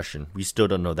depression. We still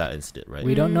don't know that incident, right?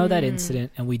 We don't know that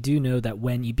incident, and we do know that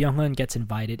when Lee Byung-hun gets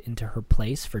invited into her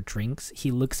place for drinks,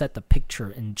 he looks at the picture,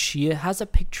 and she has a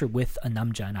picture with a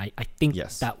namja, and I think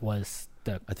that was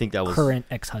current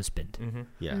ex-husband. Mm-hmm.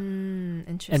 Yeah.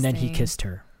 Interesting. And then he kissed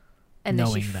her. And then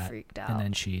knowing she that, freaked out.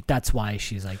 And then that's why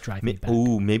she's like driving back.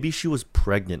 Oh, maybe she was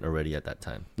pregnant already at that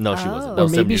time. No, she wasn't. Or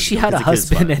maybe she had a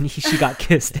husband and she got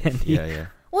kissed. And yeah.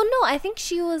 Well, no, I think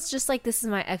she was just like, this is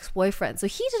my ex-boyfriend. So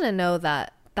he didn't know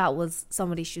that was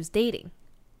somebody she was dating.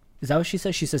 Is that what she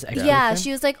says? She says ex-boyfriend? Yeah,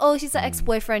 she was like, oh, she's an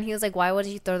ex-boyfriend. He was like, why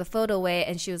wouldn't you throw the photo away?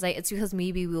 And she was like, it's because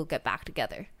maybe we'll get back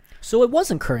together. So it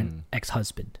wasn't current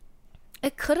ex-husband.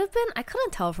 It could have been. I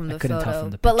couldn't tell from the photo,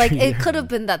 but like it could have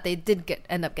been that they did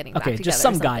end up getting back together. Okay, just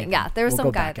some guy. Yeah, there was some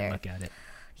guy there. Look at it.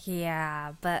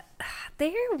 Yeah, but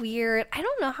they're weird. I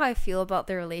don't know how I feel about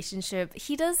their relationship.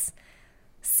 He does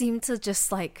seem to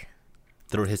just like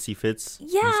throw hissy fits.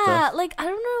 Yeah, like I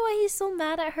don't know why he's so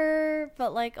mad at her,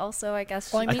 but like also I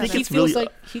guess. Well, I mean, he feels like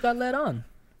he got led on.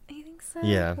 So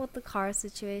yeah, with the car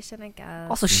situation, I guess.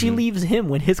 Also, she leaves him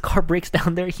when his car breaks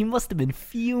down there. He must have been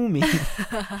fuming.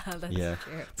 Yeah,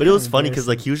 but it was funny because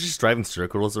like he was just driving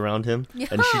circles around him,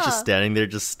 and she's just standing there,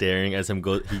 just staring as he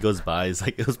goes by. It's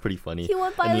like it was pretty funny. He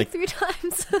went by and, like 3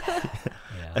 times.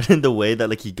 And then the way that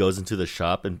like he goes into the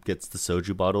shop and gets the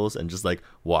soju bottles and just like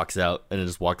walks out and then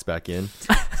just walks back in.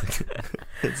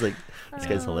 It's like this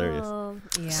guy's hilarious.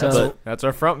 Yeah. So that's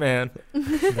our front man.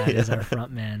 That is our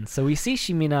front man. So we see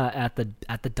Shimina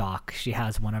at the dock. She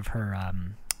has one of her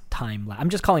I'm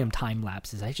just calling them time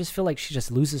lapses. I just feel like she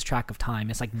just loses track of time.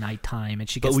 It's like nighttime and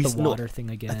she gets the water thing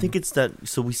again. I think it's that.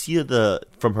 So we see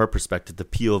from her perspective, the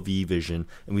POV vision,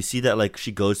 and we see that like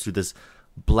she goes through this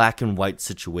black and white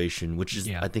situation, which is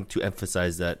I think to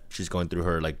emphasize that she's going through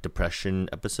her like depression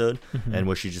episode, and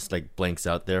where she just like blanks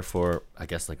out there for I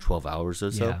guess like 12 hours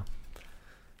or so,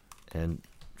 and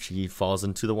she falls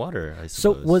into the water. I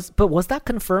suppose. So was that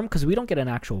confirmed? Because we don't get an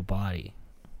actual body.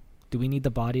 Do we need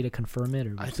the body to confirm it?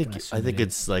 Or I think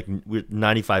it's like we're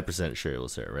 95% sure it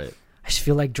was her, right? I just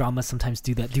feel like dramas sometimes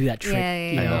do that trick,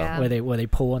 where they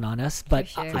pull one on us. But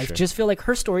I just feel like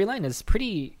her storyline is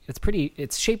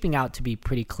it's shaping out to be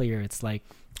pretty clear. It's like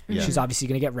she's obviously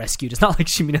gonna get rescued. It's not like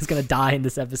Shimina's gonna die in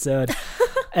this episode.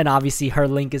 And obviously her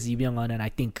link is Lee Byung-hun, and I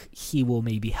think he will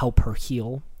maybe help her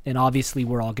heal. And obviously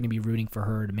we're all going to be rooting for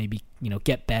her to maybe,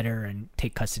 get better and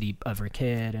take custody of her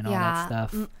kid and all that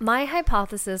stuff. My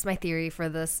hypothesis, my theory for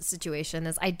this situation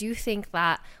is I do think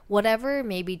that whatever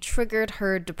maybe triggered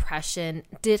her depression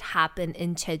did happen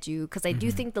in Jeju, because I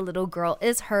do think the little girl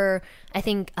is her. I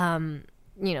think,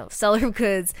 seller of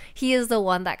goods, he is the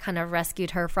one that kind of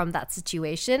rescued her from that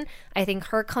situation. I think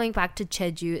her coming back to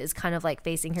Jeju is kind of like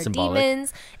facing her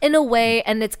demons in a way,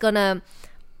 and it's gonna...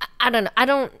 I don't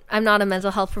know. I'm not a mental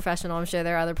health professional. I'm sure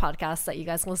there are other podcasts that you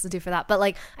guys can listen to for that. But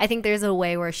like, I think there's a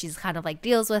way where she's kind of like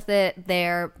deals with it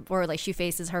there, or like she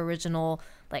faces her original,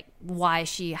 like why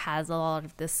she has a lot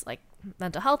of this like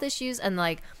mental health issues, and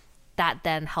like that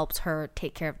then helps her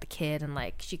take care of the kid, and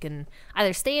like she can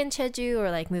either stay in Jeju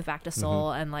or like move back to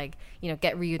Seoul and like,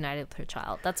 get reunited with her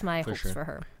child. That's my hopes for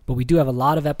her. But we do have a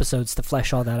lot of episodes to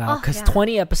flesh all that out, because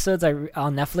 20 episodes on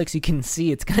Netflix, you can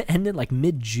see it's going to end in like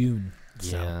mid-June.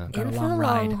 So, got a long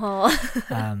ride.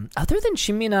 Other than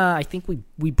Shimina, I think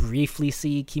we briefly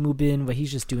see Kim Woo-bin, but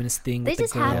he's just doing his thing with the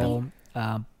girl.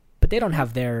 But they don't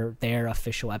have their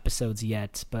official episodes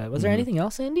yet. But was there anything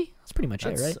else, Andy? That's pretty much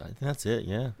it, right? I think that's it,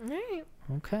 yeah. All right.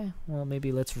 Okay, well,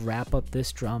 maybe let's wrap up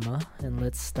this drama and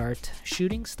let's start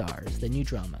Shooting Stars, the new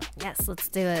drama. Yes, let's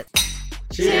do it.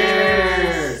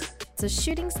 Cheers! So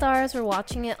Shooting Stars, we're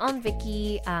watching it on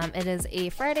Viki. It is a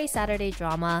Friday-Saturday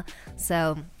drama,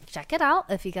 so check it out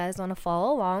if you guys want to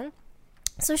follow along.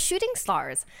 So Shooting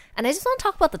Stars, and I just want to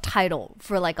talk about the title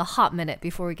for like a hot minute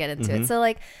before we get into it. So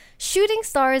like Shooting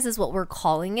Stars is what we're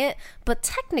calling it, but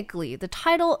technically the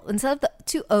title, instead of the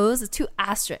 2 O's, is 2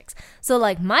 asterisks. So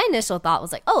like my initial thought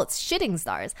was like, oh, it's Shooting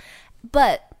Stars.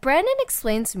 But Brandon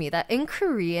explained to me that in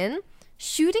Korean,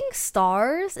 Shooting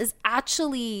Stars is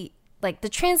actually like the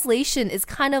translation is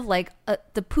kind of like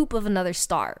the poop of another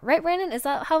star, right, Brandon? Is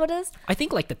that how it is? I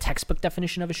think like the textbook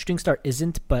definition of a shooting star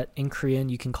isn't, but in Korean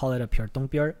you can call it a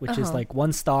별똥별, which is like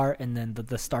one star and then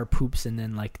the star poops, and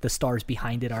then like the stars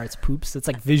behind it are its poops. It's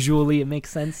like visually it makes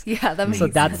sense. Yeah, that makes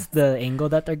sense. So that's sense. The angle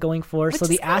that they're going for. Which so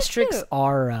the asterisks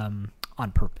are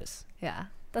on purpose. Yeah.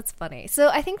 That's funny. So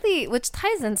I think which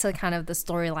ties into kind of the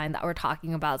storyline that we're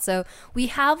talking about. So we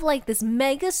have like this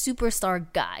mega superstar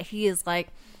guy. He is like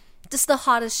just the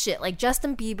hottest shit, like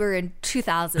Justin Bieber in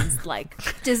 2000s,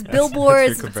 like just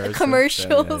billboards,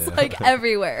 commercials, like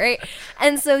everywhere, right?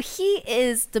 And so he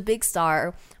is the big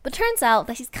star, but turns out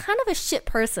that he's kind of a shit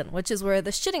person, which is where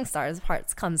the shitting stars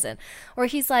parts comes in, where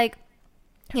he's like,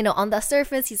 you know, on the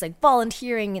surface, he's like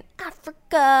volunteering in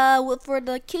Africa for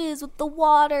the kids with the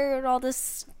water and all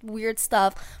this weird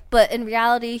stuff. But in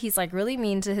reality, he's like really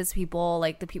mean to his people,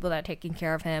 like the people that are taking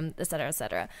care of him, etc.,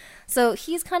 etc. So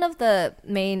he's kind of the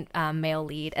main male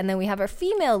lead. And then we have our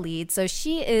female lead. So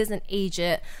she is an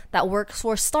agent that works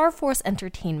for Star Force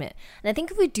Entertainment. And I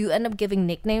think if we do end up giving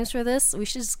nicknames for this, we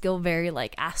should just go very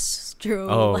like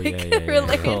astro, related. I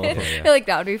feel like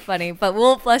that would be funny. But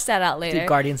we'll flesh that out later. Do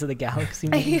Guardians of the Galaxy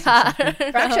movies? Yeah,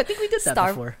 actually, I think we did that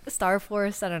before. Star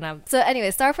Force, I don't know. So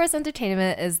anyway, Star Force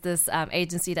Entertainment is this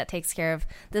agency that takes care of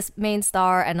this main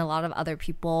star and a lot of other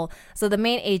people. So the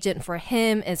main agent for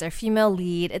him is our female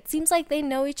lead. It seems like they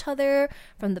know each other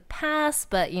from the past,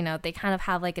 but you know, they kind of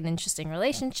have like an interesting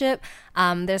relationship.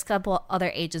 There's a couple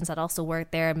other agents that also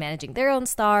work there managing their own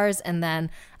stars, and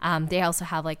then they also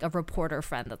have like a reporter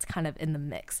friend that's kind of in the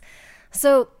mix.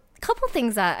 So a couple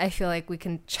things that I feel like we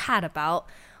can chat about.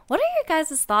 What are your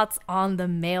guys' thoughts on the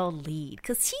male lead?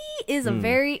 Because he is a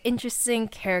very interesting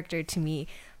character to me.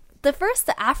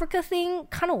 The Africa thing,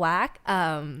 kind of whack.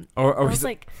 Are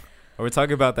we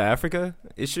talking about the Africa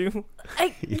issue?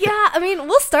 Yeah, I mean,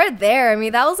 we'll start there. I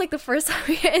mean, that was like the first time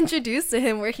we got introduced to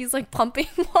him, where he's like pumping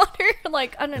water.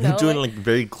 Like, I don't know. He's doing like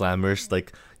very glamorous,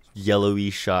 like yellowy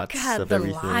shots of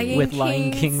everything. With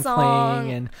Lion King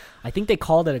playing, and I think they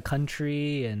called it a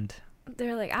country, and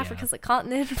they're like, Africa's a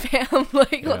continent, fam.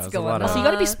 Like, what's going on? So you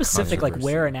got to be specific, like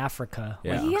where in Africa.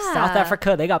 Yeah. South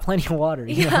Africa, they got plenty of water.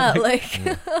 You know?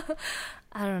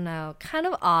 I don't know, kind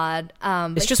of odd.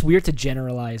 It's just weird to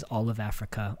generalize all of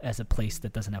Africa as a place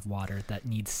that doesn't have water that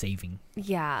needs saving.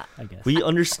 Yeah, I guess we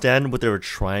understand what they were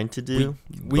trying to do.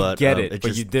 We get it,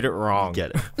 but you did it wrong.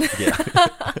 Get it?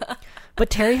 Yeah. But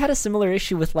Terry had a similar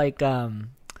issue with like.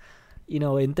 You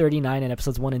know, in 39 in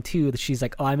episodes 1 and 2, she's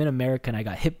like, "Oh, I'm in America and I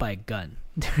got hit by a gun."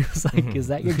 It's like, is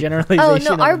that your generalization?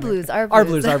 Oh no, our blues.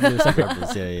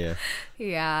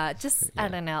 Yeah, just I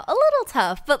don't know, a little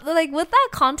tough. But like with that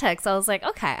context, I was like,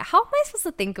 okay, how am I supposed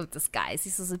to think of this guy? Is he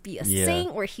supposed to be a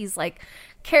saint, where he's like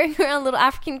carrying around little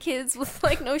African kids with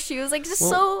like no shoes? Like just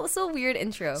so weird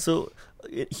intro. So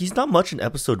he's not much in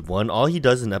episode 1. All he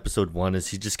does in episode 1 is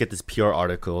he just get this PR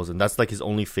articles, and that's like his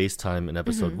only FaceTime in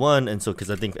episode 1. And so,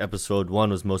 because I think episode 1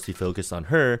 was mostly focused on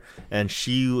her, and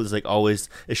she was like always,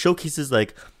 it showcases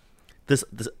like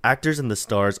the actors and the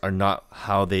stars are not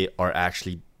how they are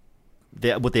actually,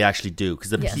 what they actually do, because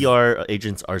the PR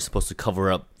agents are supposed to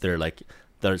cover up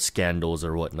their scandals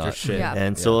or whatnot. So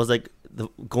I was like,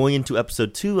 going into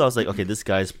episode 2, I was like, okay, this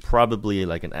guy's probably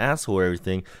like an asshole or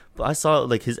everything. But I saw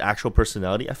like his actual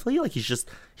personality. I feel like he's just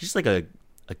like a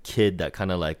kid that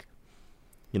kind of like,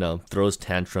 you know, throws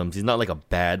tantrums. He's not like a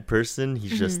bad person.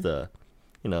 He's just a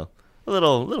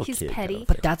little he's kid. Petty.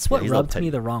 But that's what rubbed me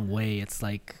the wrong way. It's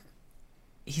like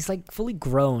he's like fully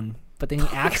grown, but then he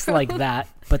acts like that.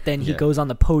 But then he goes on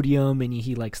the podium and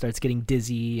he like starts getting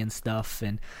dizzy and stuff,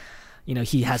 and you know,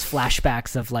 he has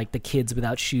flashbacks of like the kids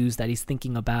without shoes that he's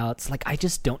thinking about. It's like, I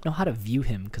just don't know how to view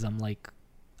him, because I'm like,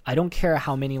 I don't care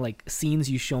how many like scenes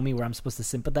you show me where I'm supposed to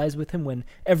sympathize with him, when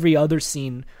every other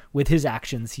scene with his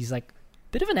actions, he's like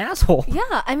a bit of an asshole.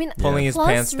 Yeah, I mean, pulling his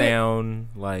pants down,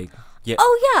 like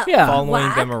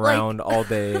following them around all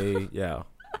day. Yeah.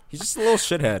 He's just a little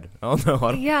shithead. I don't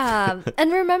know. Yeah.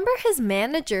 And remember his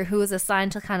manager, who was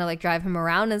assigned to kind of like drive him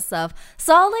around and stuff,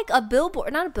 saw like a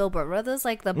billboard, not a billboard, rather was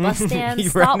like the bus stand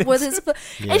stop with his foot.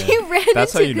 And he ran into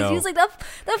it because he was like, that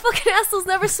fucking asshole's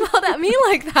never smiled at me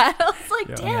like that. I was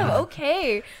like, damn,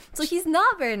 okay. So he's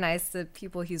not very nice to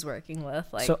people he's working with.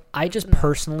 Like, so I just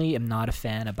personally am not a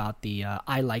fan about the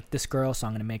I like this girl, so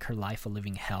I'm going to make her life a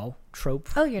living hell trope.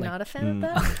 Oh, you're not a fan of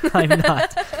that? I'm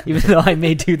not, even though I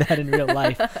may do that in real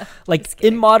life. Like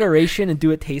in moderation and do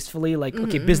it tastefully. Like,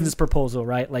 okay, business proposal,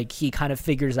 right? Like he kind of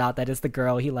figures out that it's the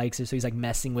girl, he likes her, so he's like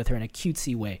messing with her in a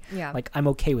cutesy way. Yeah. Like I'm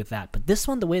okay with that. But this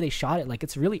one, the way they shot it, like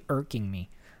it's really irking me.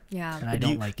 Yeah, and I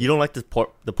don't like you don't like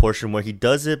the portion where he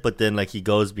does it, but then like he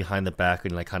goes behind the back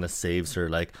and like kind of saves her.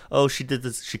 Like, oh, she did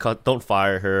this. Don't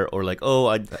fire her, or like,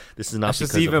 oh, this is not. That's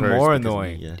because just even of her, more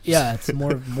annoying. Yeah, it's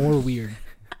more weird.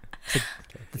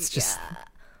 It's just.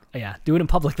 Yeah, do it in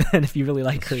public then if you really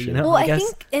like her, you know? Well, I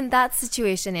think in that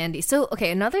situation, Andy, so, okay,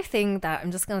 another thing that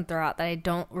I'm just going to throw out that I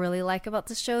don't really like about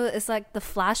the show is, like, the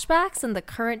flashbacks and the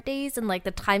current days and, like,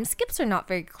 the time skips are not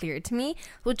very clear to me,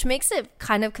 which makes it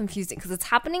kind of confusing because it's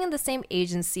happening in the same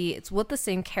agency, it's with the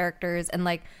same characters, and,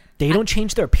 like, They don't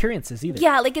change their appearances either.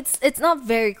 Yeah, like it's not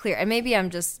very clear. And maybe I'm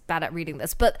just bad at reading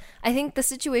this, but I think the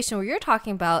situation where you're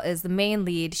talking about is the main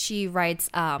lead. She writes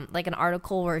like an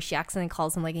article where she accidentally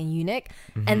calls him like a eunuch,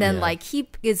 and then like he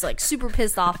is like super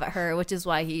pissed off at her, which is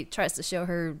why he tries to show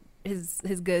her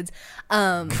his goods.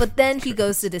 But then he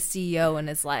goes to the CEO and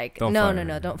is like,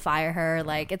 no, don't fire her.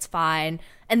 Like, it's fine.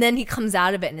 And then he comes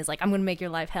out of it and is like, I'm going to make your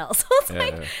life hell. So it's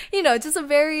like, you know, just a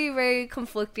very, very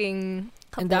conflicting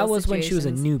couple And that was situations. when she was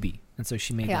a newbie. And so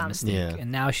she made that mistake. Yeah.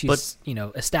 And now she's, you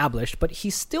know, established, but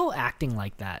he's still acting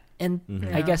like that. And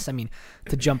I guess, I mean,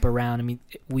 to jump around, I mean,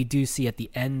 we do see at the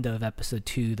end of episode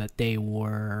 2 that they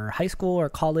were high school or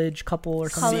college couple or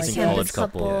something like that. College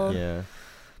couple. Yeah.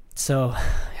 So,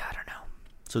 yeah, I don't know.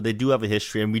 So they do have a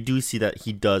history, and we do see that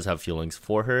he does have feelings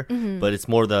for her, but it's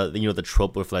more the, you know, the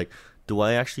trope of like, do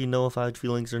I actually know if I had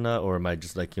feelings or not, or am I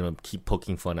just like, you know, keep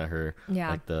poking fun at her,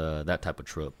 like that type of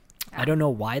trope. I don't know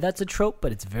why that's a trope,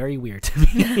 but it's very weird to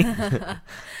me.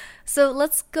 So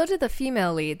let's go to the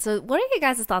female lead. So what are you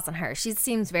guys' thoughts on her? She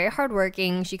seems very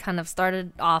hardworking. She kind of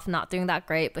started off not doing that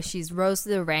great, but she's rose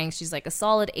through the ranks. She's like a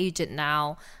solid agent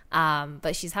now.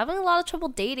 But she's having a lot of trouble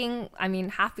dating. I mean,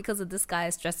 half because of this guy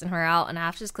stressing her out, and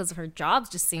half just because of her job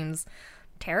just seems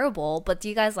terrible. But do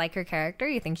you guys like her character?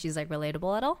 You think she's like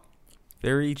relatable at all?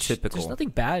 Very typical. There's nothing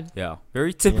bad. Yeah.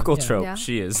 Very typical trope. Yeah.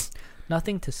 She is.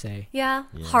 Nothing to say. Yeah.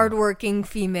 Hardworking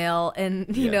female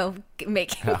and, you know,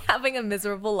 having a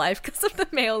miserable life because of the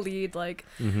male lead. Like,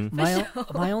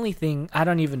 my only thing, I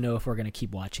don't even know if we're going to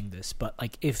keep watching this, but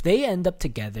like if they end up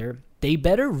together, they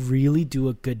better really do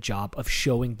a good job of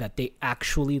showing that they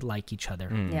actually like each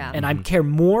other. Yeah. And I care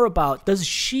more about, does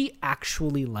she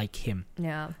actually like him?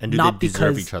 Yeah. And do not they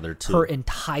deserve because each other too? Her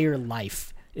entire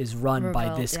life is run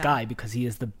by this guy because he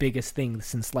is the biggest thing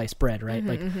since sliced bread, right?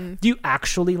 Do you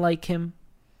actually like him?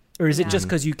 Or is it just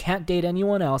because you can't date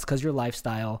anyone else because your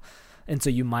lifestyle, and so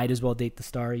you might as well date the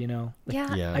star, you know? Like,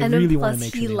 I and really want to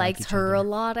make sure he likes her a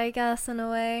lot, I guess, in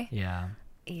a way. Yeah.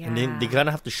 And they kind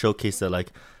of have to showcase that,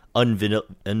 like,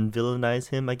 unvillainize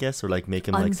him, I guess, or like make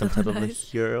him like some type of a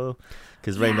hero.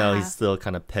 Because right now he's still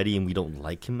kind of petty and we don't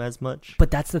like him as much.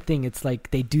 But that's the thing. It's like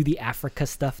they do the Africa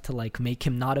stuff to like make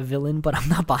him not a villain, but I'm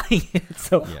not buying it.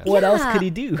 So what else could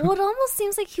he do? Well, it almost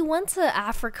seems like he went to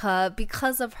Africa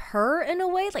because of her in a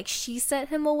way. Like she sent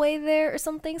him away there or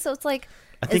something. So it's like,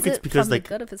 I think it's because like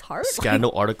good of his heart?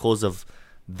 scandal articles of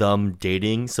them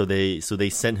dating. So they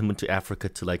sent him into Africa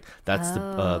to like, that's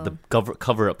the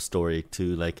cover up story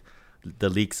to like the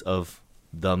leaks of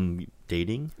them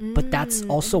dating. But that's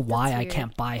also why I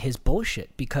can't buy his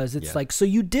bullshit, because it's like, so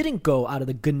you didn't go out of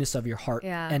the goodness of your heart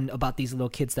and about these little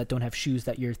kids that don't have shoes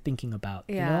that you're thinking about.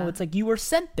 You know, it's like you were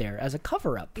sent there as a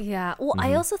cover up. Yeah. Well,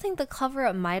 I also think the cover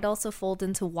up might also fold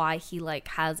into why he like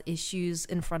has issues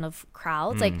in front of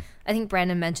crowds. Like I think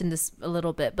Brandon mentioned this a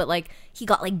little bit, but like he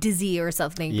got like dizzy or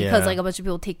something because like a bunch of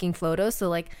people taking photos. So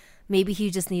like maybe he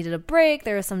just needed a break.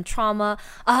 There was some trauma.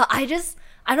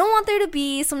 I don't want there to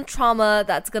be some trauma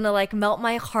that's gonna like melt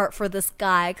my heart for this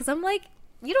guy, because I'm like,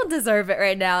 you don't deserve it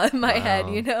right now in my head,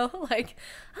 you know? Like,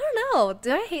 I don't know.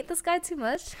 Do I hate this guy too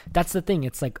much? That's the thing.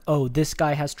 It's like, oh, this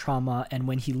guy has trauma, and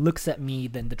when he looks at me,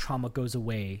 then the trauma goes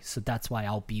away. So that's why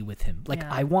I'll be with him. Like,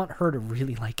 I want her to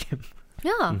really like him.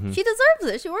 Yeah, she deserves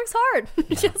it. She works hard.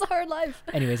 She has a hard life.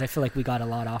 Anyways, I feel like we got a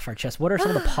lot off our chest. What are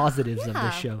some of the positives of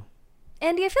this show?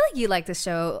 Andy, I feel like you like this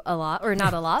show a lot, or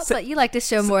not a lot, but you like this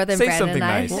show more than Brandon and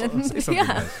I. Say something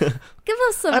nice. Give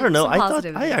us some. I don't know.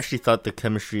 I actually thought the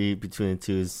chemistry between the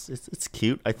two it's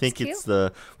cute. I think it's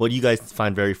cute? what you guys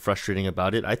find very frustrating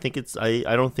about it. I think I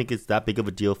don't think it's that big of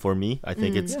a deal for me. I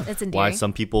think it's why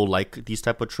some people like these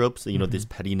type of tropes. You know, this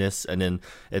pettiness, and then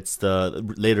it's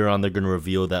the later on they're gonna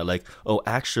reveal that like, oh,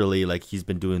 actually, like he's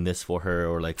been doing this for her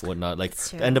or like whatnot. Like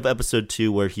the end of episode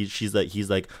 2 where he's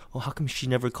like, oh, how come she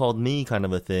never called me? Kind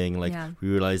of a thing. Like we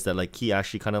realized that like he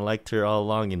actually kind of liked her all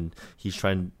along, and he's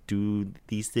trying to do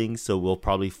these things. So we'll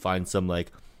probably find some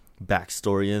like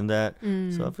backstory in that.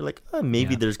 So I feel like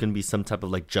maybe there's gonna be some type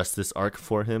of like justice arc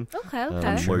for him. Okay.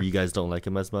 Where you guys don't like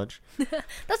him as much.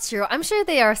 That's true. I'm sure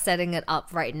they are setting it up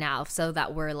right now so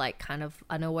that we're like kind of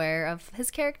unaware of his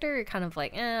character. You're kind of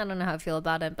like, I don't know how I feel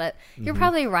about it, but you're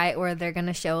probably right where they're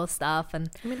gonna show stuff. And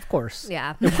I mean, of course,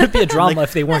 yeah, it would be a drama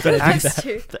if they weren't gonna do that.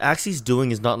 True. The acts he's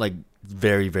doing is not like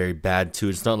very, very bad too.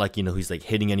 It's not like, you know, he's like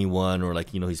hitting anyone or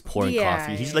like, you know, he's pouring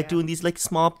coffee. He's like doing these like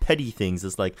small petty things.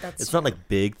 It's like it's not like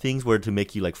big things where to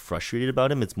make you like frustrated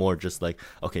about him. It's more just like,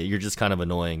 okay, you're just kind of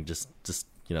annoying. Just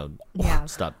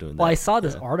stop doing that. Well, I saw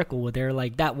this article where they're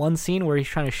like that one scene where he's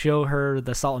trying to show her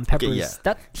the salt and peppers.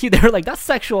 They're like, that's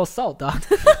sexual assault, dog.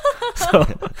 So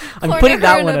I'm putting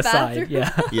that one aside.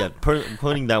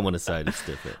 Putting that one aside is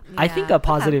different. I think a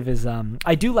positive is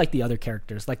I do like the other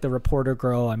characters, like the reporter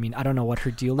girl. I mean, I don't know what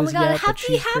her deal is yet, but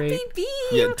she's great. Bee.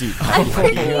 Yeah, dude.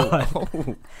 I love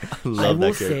will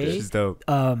that character. She's dope.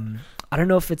 I don't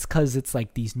know if it's because it's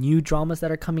like these new dramas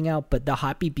that are coming out, but the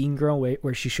Happy Bean Girl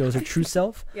where she shows her true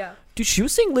self. Yeah. Dude, she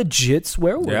was saying legit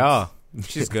swear words. Yeah.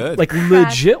 She's good. Like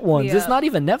legit ones. Yeah. It's not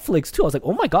even Netflix too. I was like,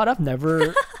 oh my God, I've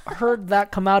never heard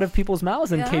that come out of people's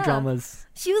mouths in K-dramas.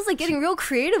 She was like getting real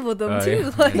creative with them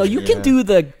too. Like, no, you can do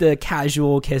the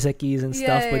casual kesekis and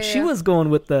stuff, but she was going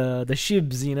with the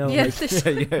shibs,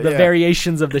 the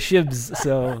variations of the shibs.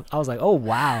 So I was like, oh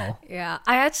wow. Yeah,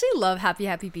 I actually love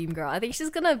Happy Beam Girl. I think she's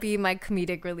gonna be my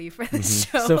comedic relief for this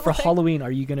show. So for Halloween,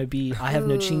 are you gonna be I Have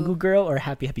No Chingu Girl or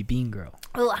Happy Bean Girl?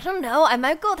 Oh, I don't know. I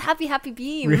might go with Happy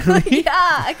Beam. Really? Yeah,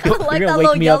 I kind of like You're that gonna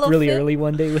little wake me yellow up really fin. early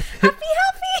one day with Happy.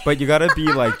 But you gotta be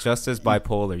like just as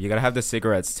bipolar. You gotta have the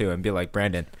cigarettes too and be like,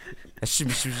 Brandon, and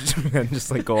just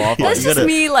like go off. That's just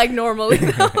me like normally.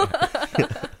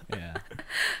 Yeah.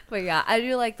 But yeah, I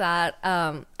do like that.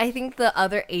 I think the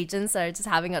other agents that are just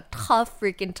having a tough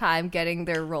freaking time getting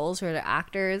their roles for their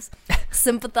actors,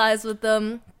 sympathize with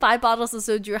them. 5 bottles of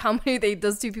soju, how many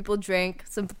those 2 people drank,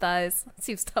 sympathize.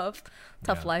 Seems tough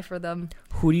life for them.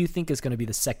 Who do you think is going to be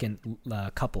the second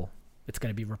couple? It's going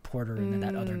to be reporter and then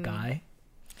that other guy.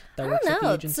 I don't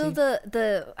know. So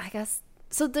I guess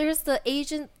so. There's the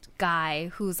agent guy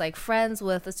who's like friends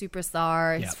with a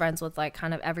superstar. He's friends with like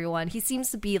kind of everyone. He seems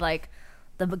to be like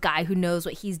the guy who knows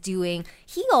what he's doing.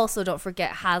 He also, don't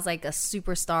forget, has like a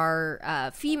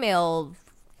superstar female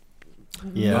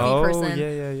movie person.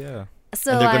 Yeah.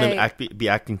 So and they're going to be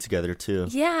acting together too.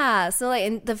 Yeah. So like,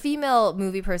 and the female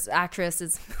actress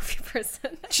is movie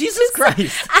person. Jesus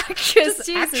Christ. Actress.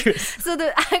 Jesus. So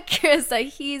the actress that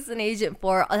he's an agent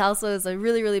for also is a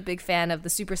really, really big fan of the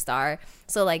superstar.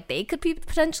 So like they could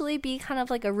potentially be kind of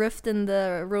like a rift in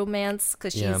the romance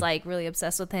because she's like really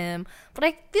obsessed with him. But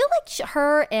I feel like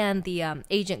her and the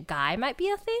agent guy might be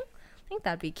a thing. I think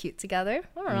that'd be cute together.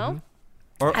 I don't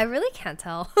know. I really can't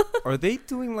tell. Are they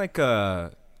doing like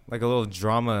a little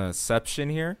drama-ception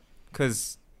here?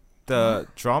 Because the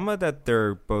drama that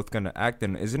they're both going to act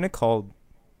in, isn't it called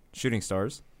Shooting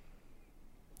Stars?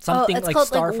 Something it's like called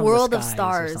Star like from World the of Skies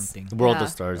Stars. or something. World of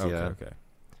Stars, Okay.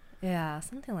 Yeah,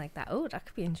 something like that. Oh, that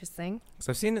could be interesting.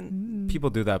 So I've seen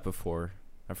people do that before.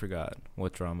 I forgot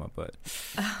what drama, but...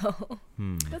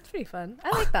 That's pretty fun. I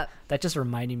like that. That just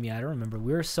reminded me, I don't remember.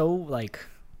 We were so like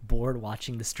bored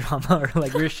watching this drama, or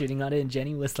like we were shitting on it, and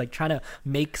Jenny was like trying to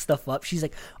make stuff up. She's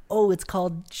like, oh, it's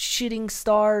called Shitting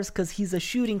Stars because he's a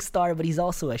shooting star, but he's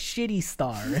also a shitty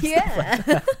star.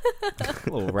 Yeah.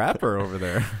 Little rapper over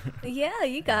there. Yeah,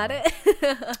 you got it.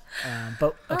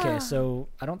 But okay, so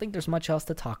I don't think there's much else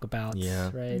to talk about.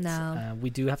 Yeah. Right. No. We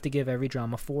do have to give every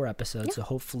drama 4 episodes, so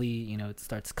hopefully it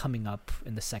starts coming up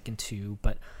in the second 2.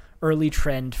 But early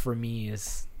trend for me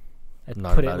is I'd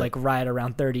put it like right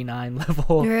around 39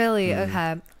 level. Really?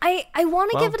 Okay. I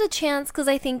want to give it a chance because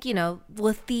I think,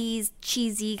 with these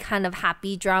cheesy kind of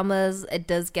happy dramas, it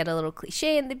does get a little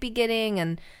cliche in the beginning,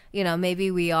 and,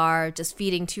 maybe we are just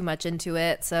feeding too much into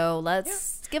it. So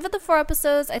let's give it the 4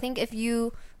 episodes. I think if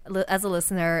you, as a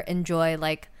listener, enjoy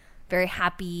like very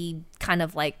happy kind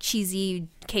of like cheesy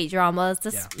K-dramas,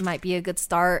 this might be a good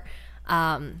start.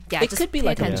 It could be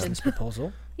like a business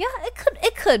proposal. Yeah,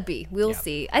 it could be. We'll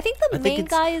see. I think the main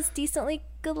guy is decently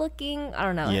good looking. I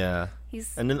don't know. Yeah.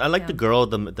 And then I like the girl,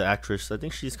 the actress. I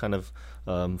think she's kind of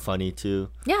funny too.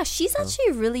 Yeah, she's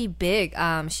actually really big.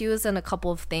 She was in a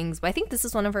couple of things, but I think this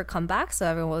is one of her comebacks, so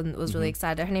everyone was really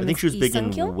excited. Her name is I think she was big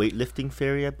in Seung-kyo. Weightlifting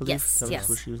Fairy, I believe. Yes. That's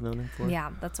what she was known for. Yeah,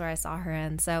 that's where I saw her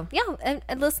in. So yeah,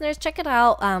 and listeners, check it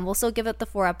out. We'll still give it the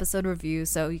 4 episode review,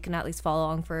 so you can at least follow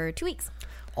along for 2 weeks.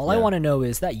 All I want to know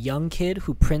is that young kid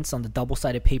who prints on the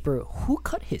double-sided paper, who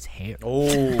cut his hair? Oh,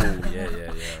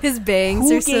 yeah. His bangs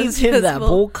Who are so gave him that visible.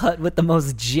 bowl cut with the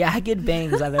most jagged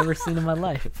bangs I've ever seen in my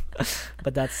life?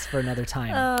 But that's for another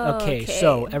time. Okay,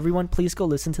 so everyone please go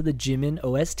listen to the Jimin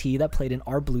OST that played in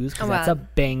Our Blues, because that's a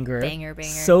banger. Banger.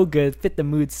 So good, fit the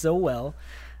mood so well.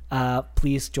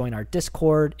 Please join our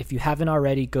Discord. If you haven't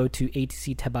already, go to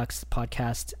ATC Tebak's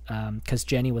podcast, because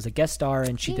Jenny was a guest star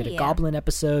and she did a Goblin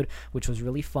episode, which was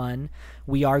really fun.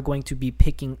 We are going to be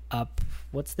picking up,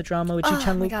 what's the drama with Ji Oh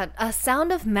Chang-wook? my god, A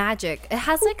Sound of Magic. It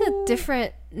has like a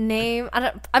different name.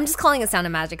 I'm just calling it Sound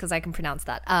of Magic because I can pronounce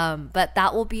that. But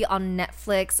that will be on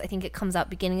Netflix. I think it comes out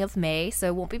beginning of May, so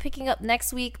it won't be picking up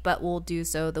next week, but we'll do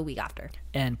so the week after.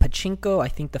 And Pachinko, I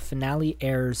think the finale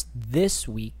airs this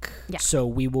week. Yeah. So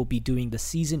we will be doing the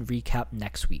season recap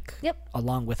next week. Yep.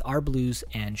 Along with Our Blues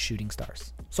and Shooting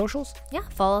Stars. Socials? Yeah,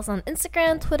 follow us on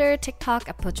Instagram, Twitter, TikTok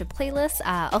at Pocha Playlist.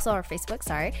 Also our Facebook,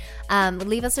 sorry.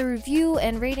 Leave us a review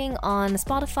and rating on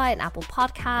Spotify and Apple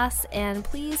Podcasts. And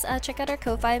please check out our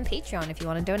Ko-Fi and Patreon if you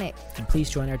want to donate. And please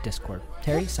join our Discord.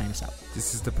 Terry, sign us out.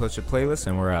 This is the Pocha Playlist,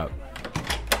 and we're out.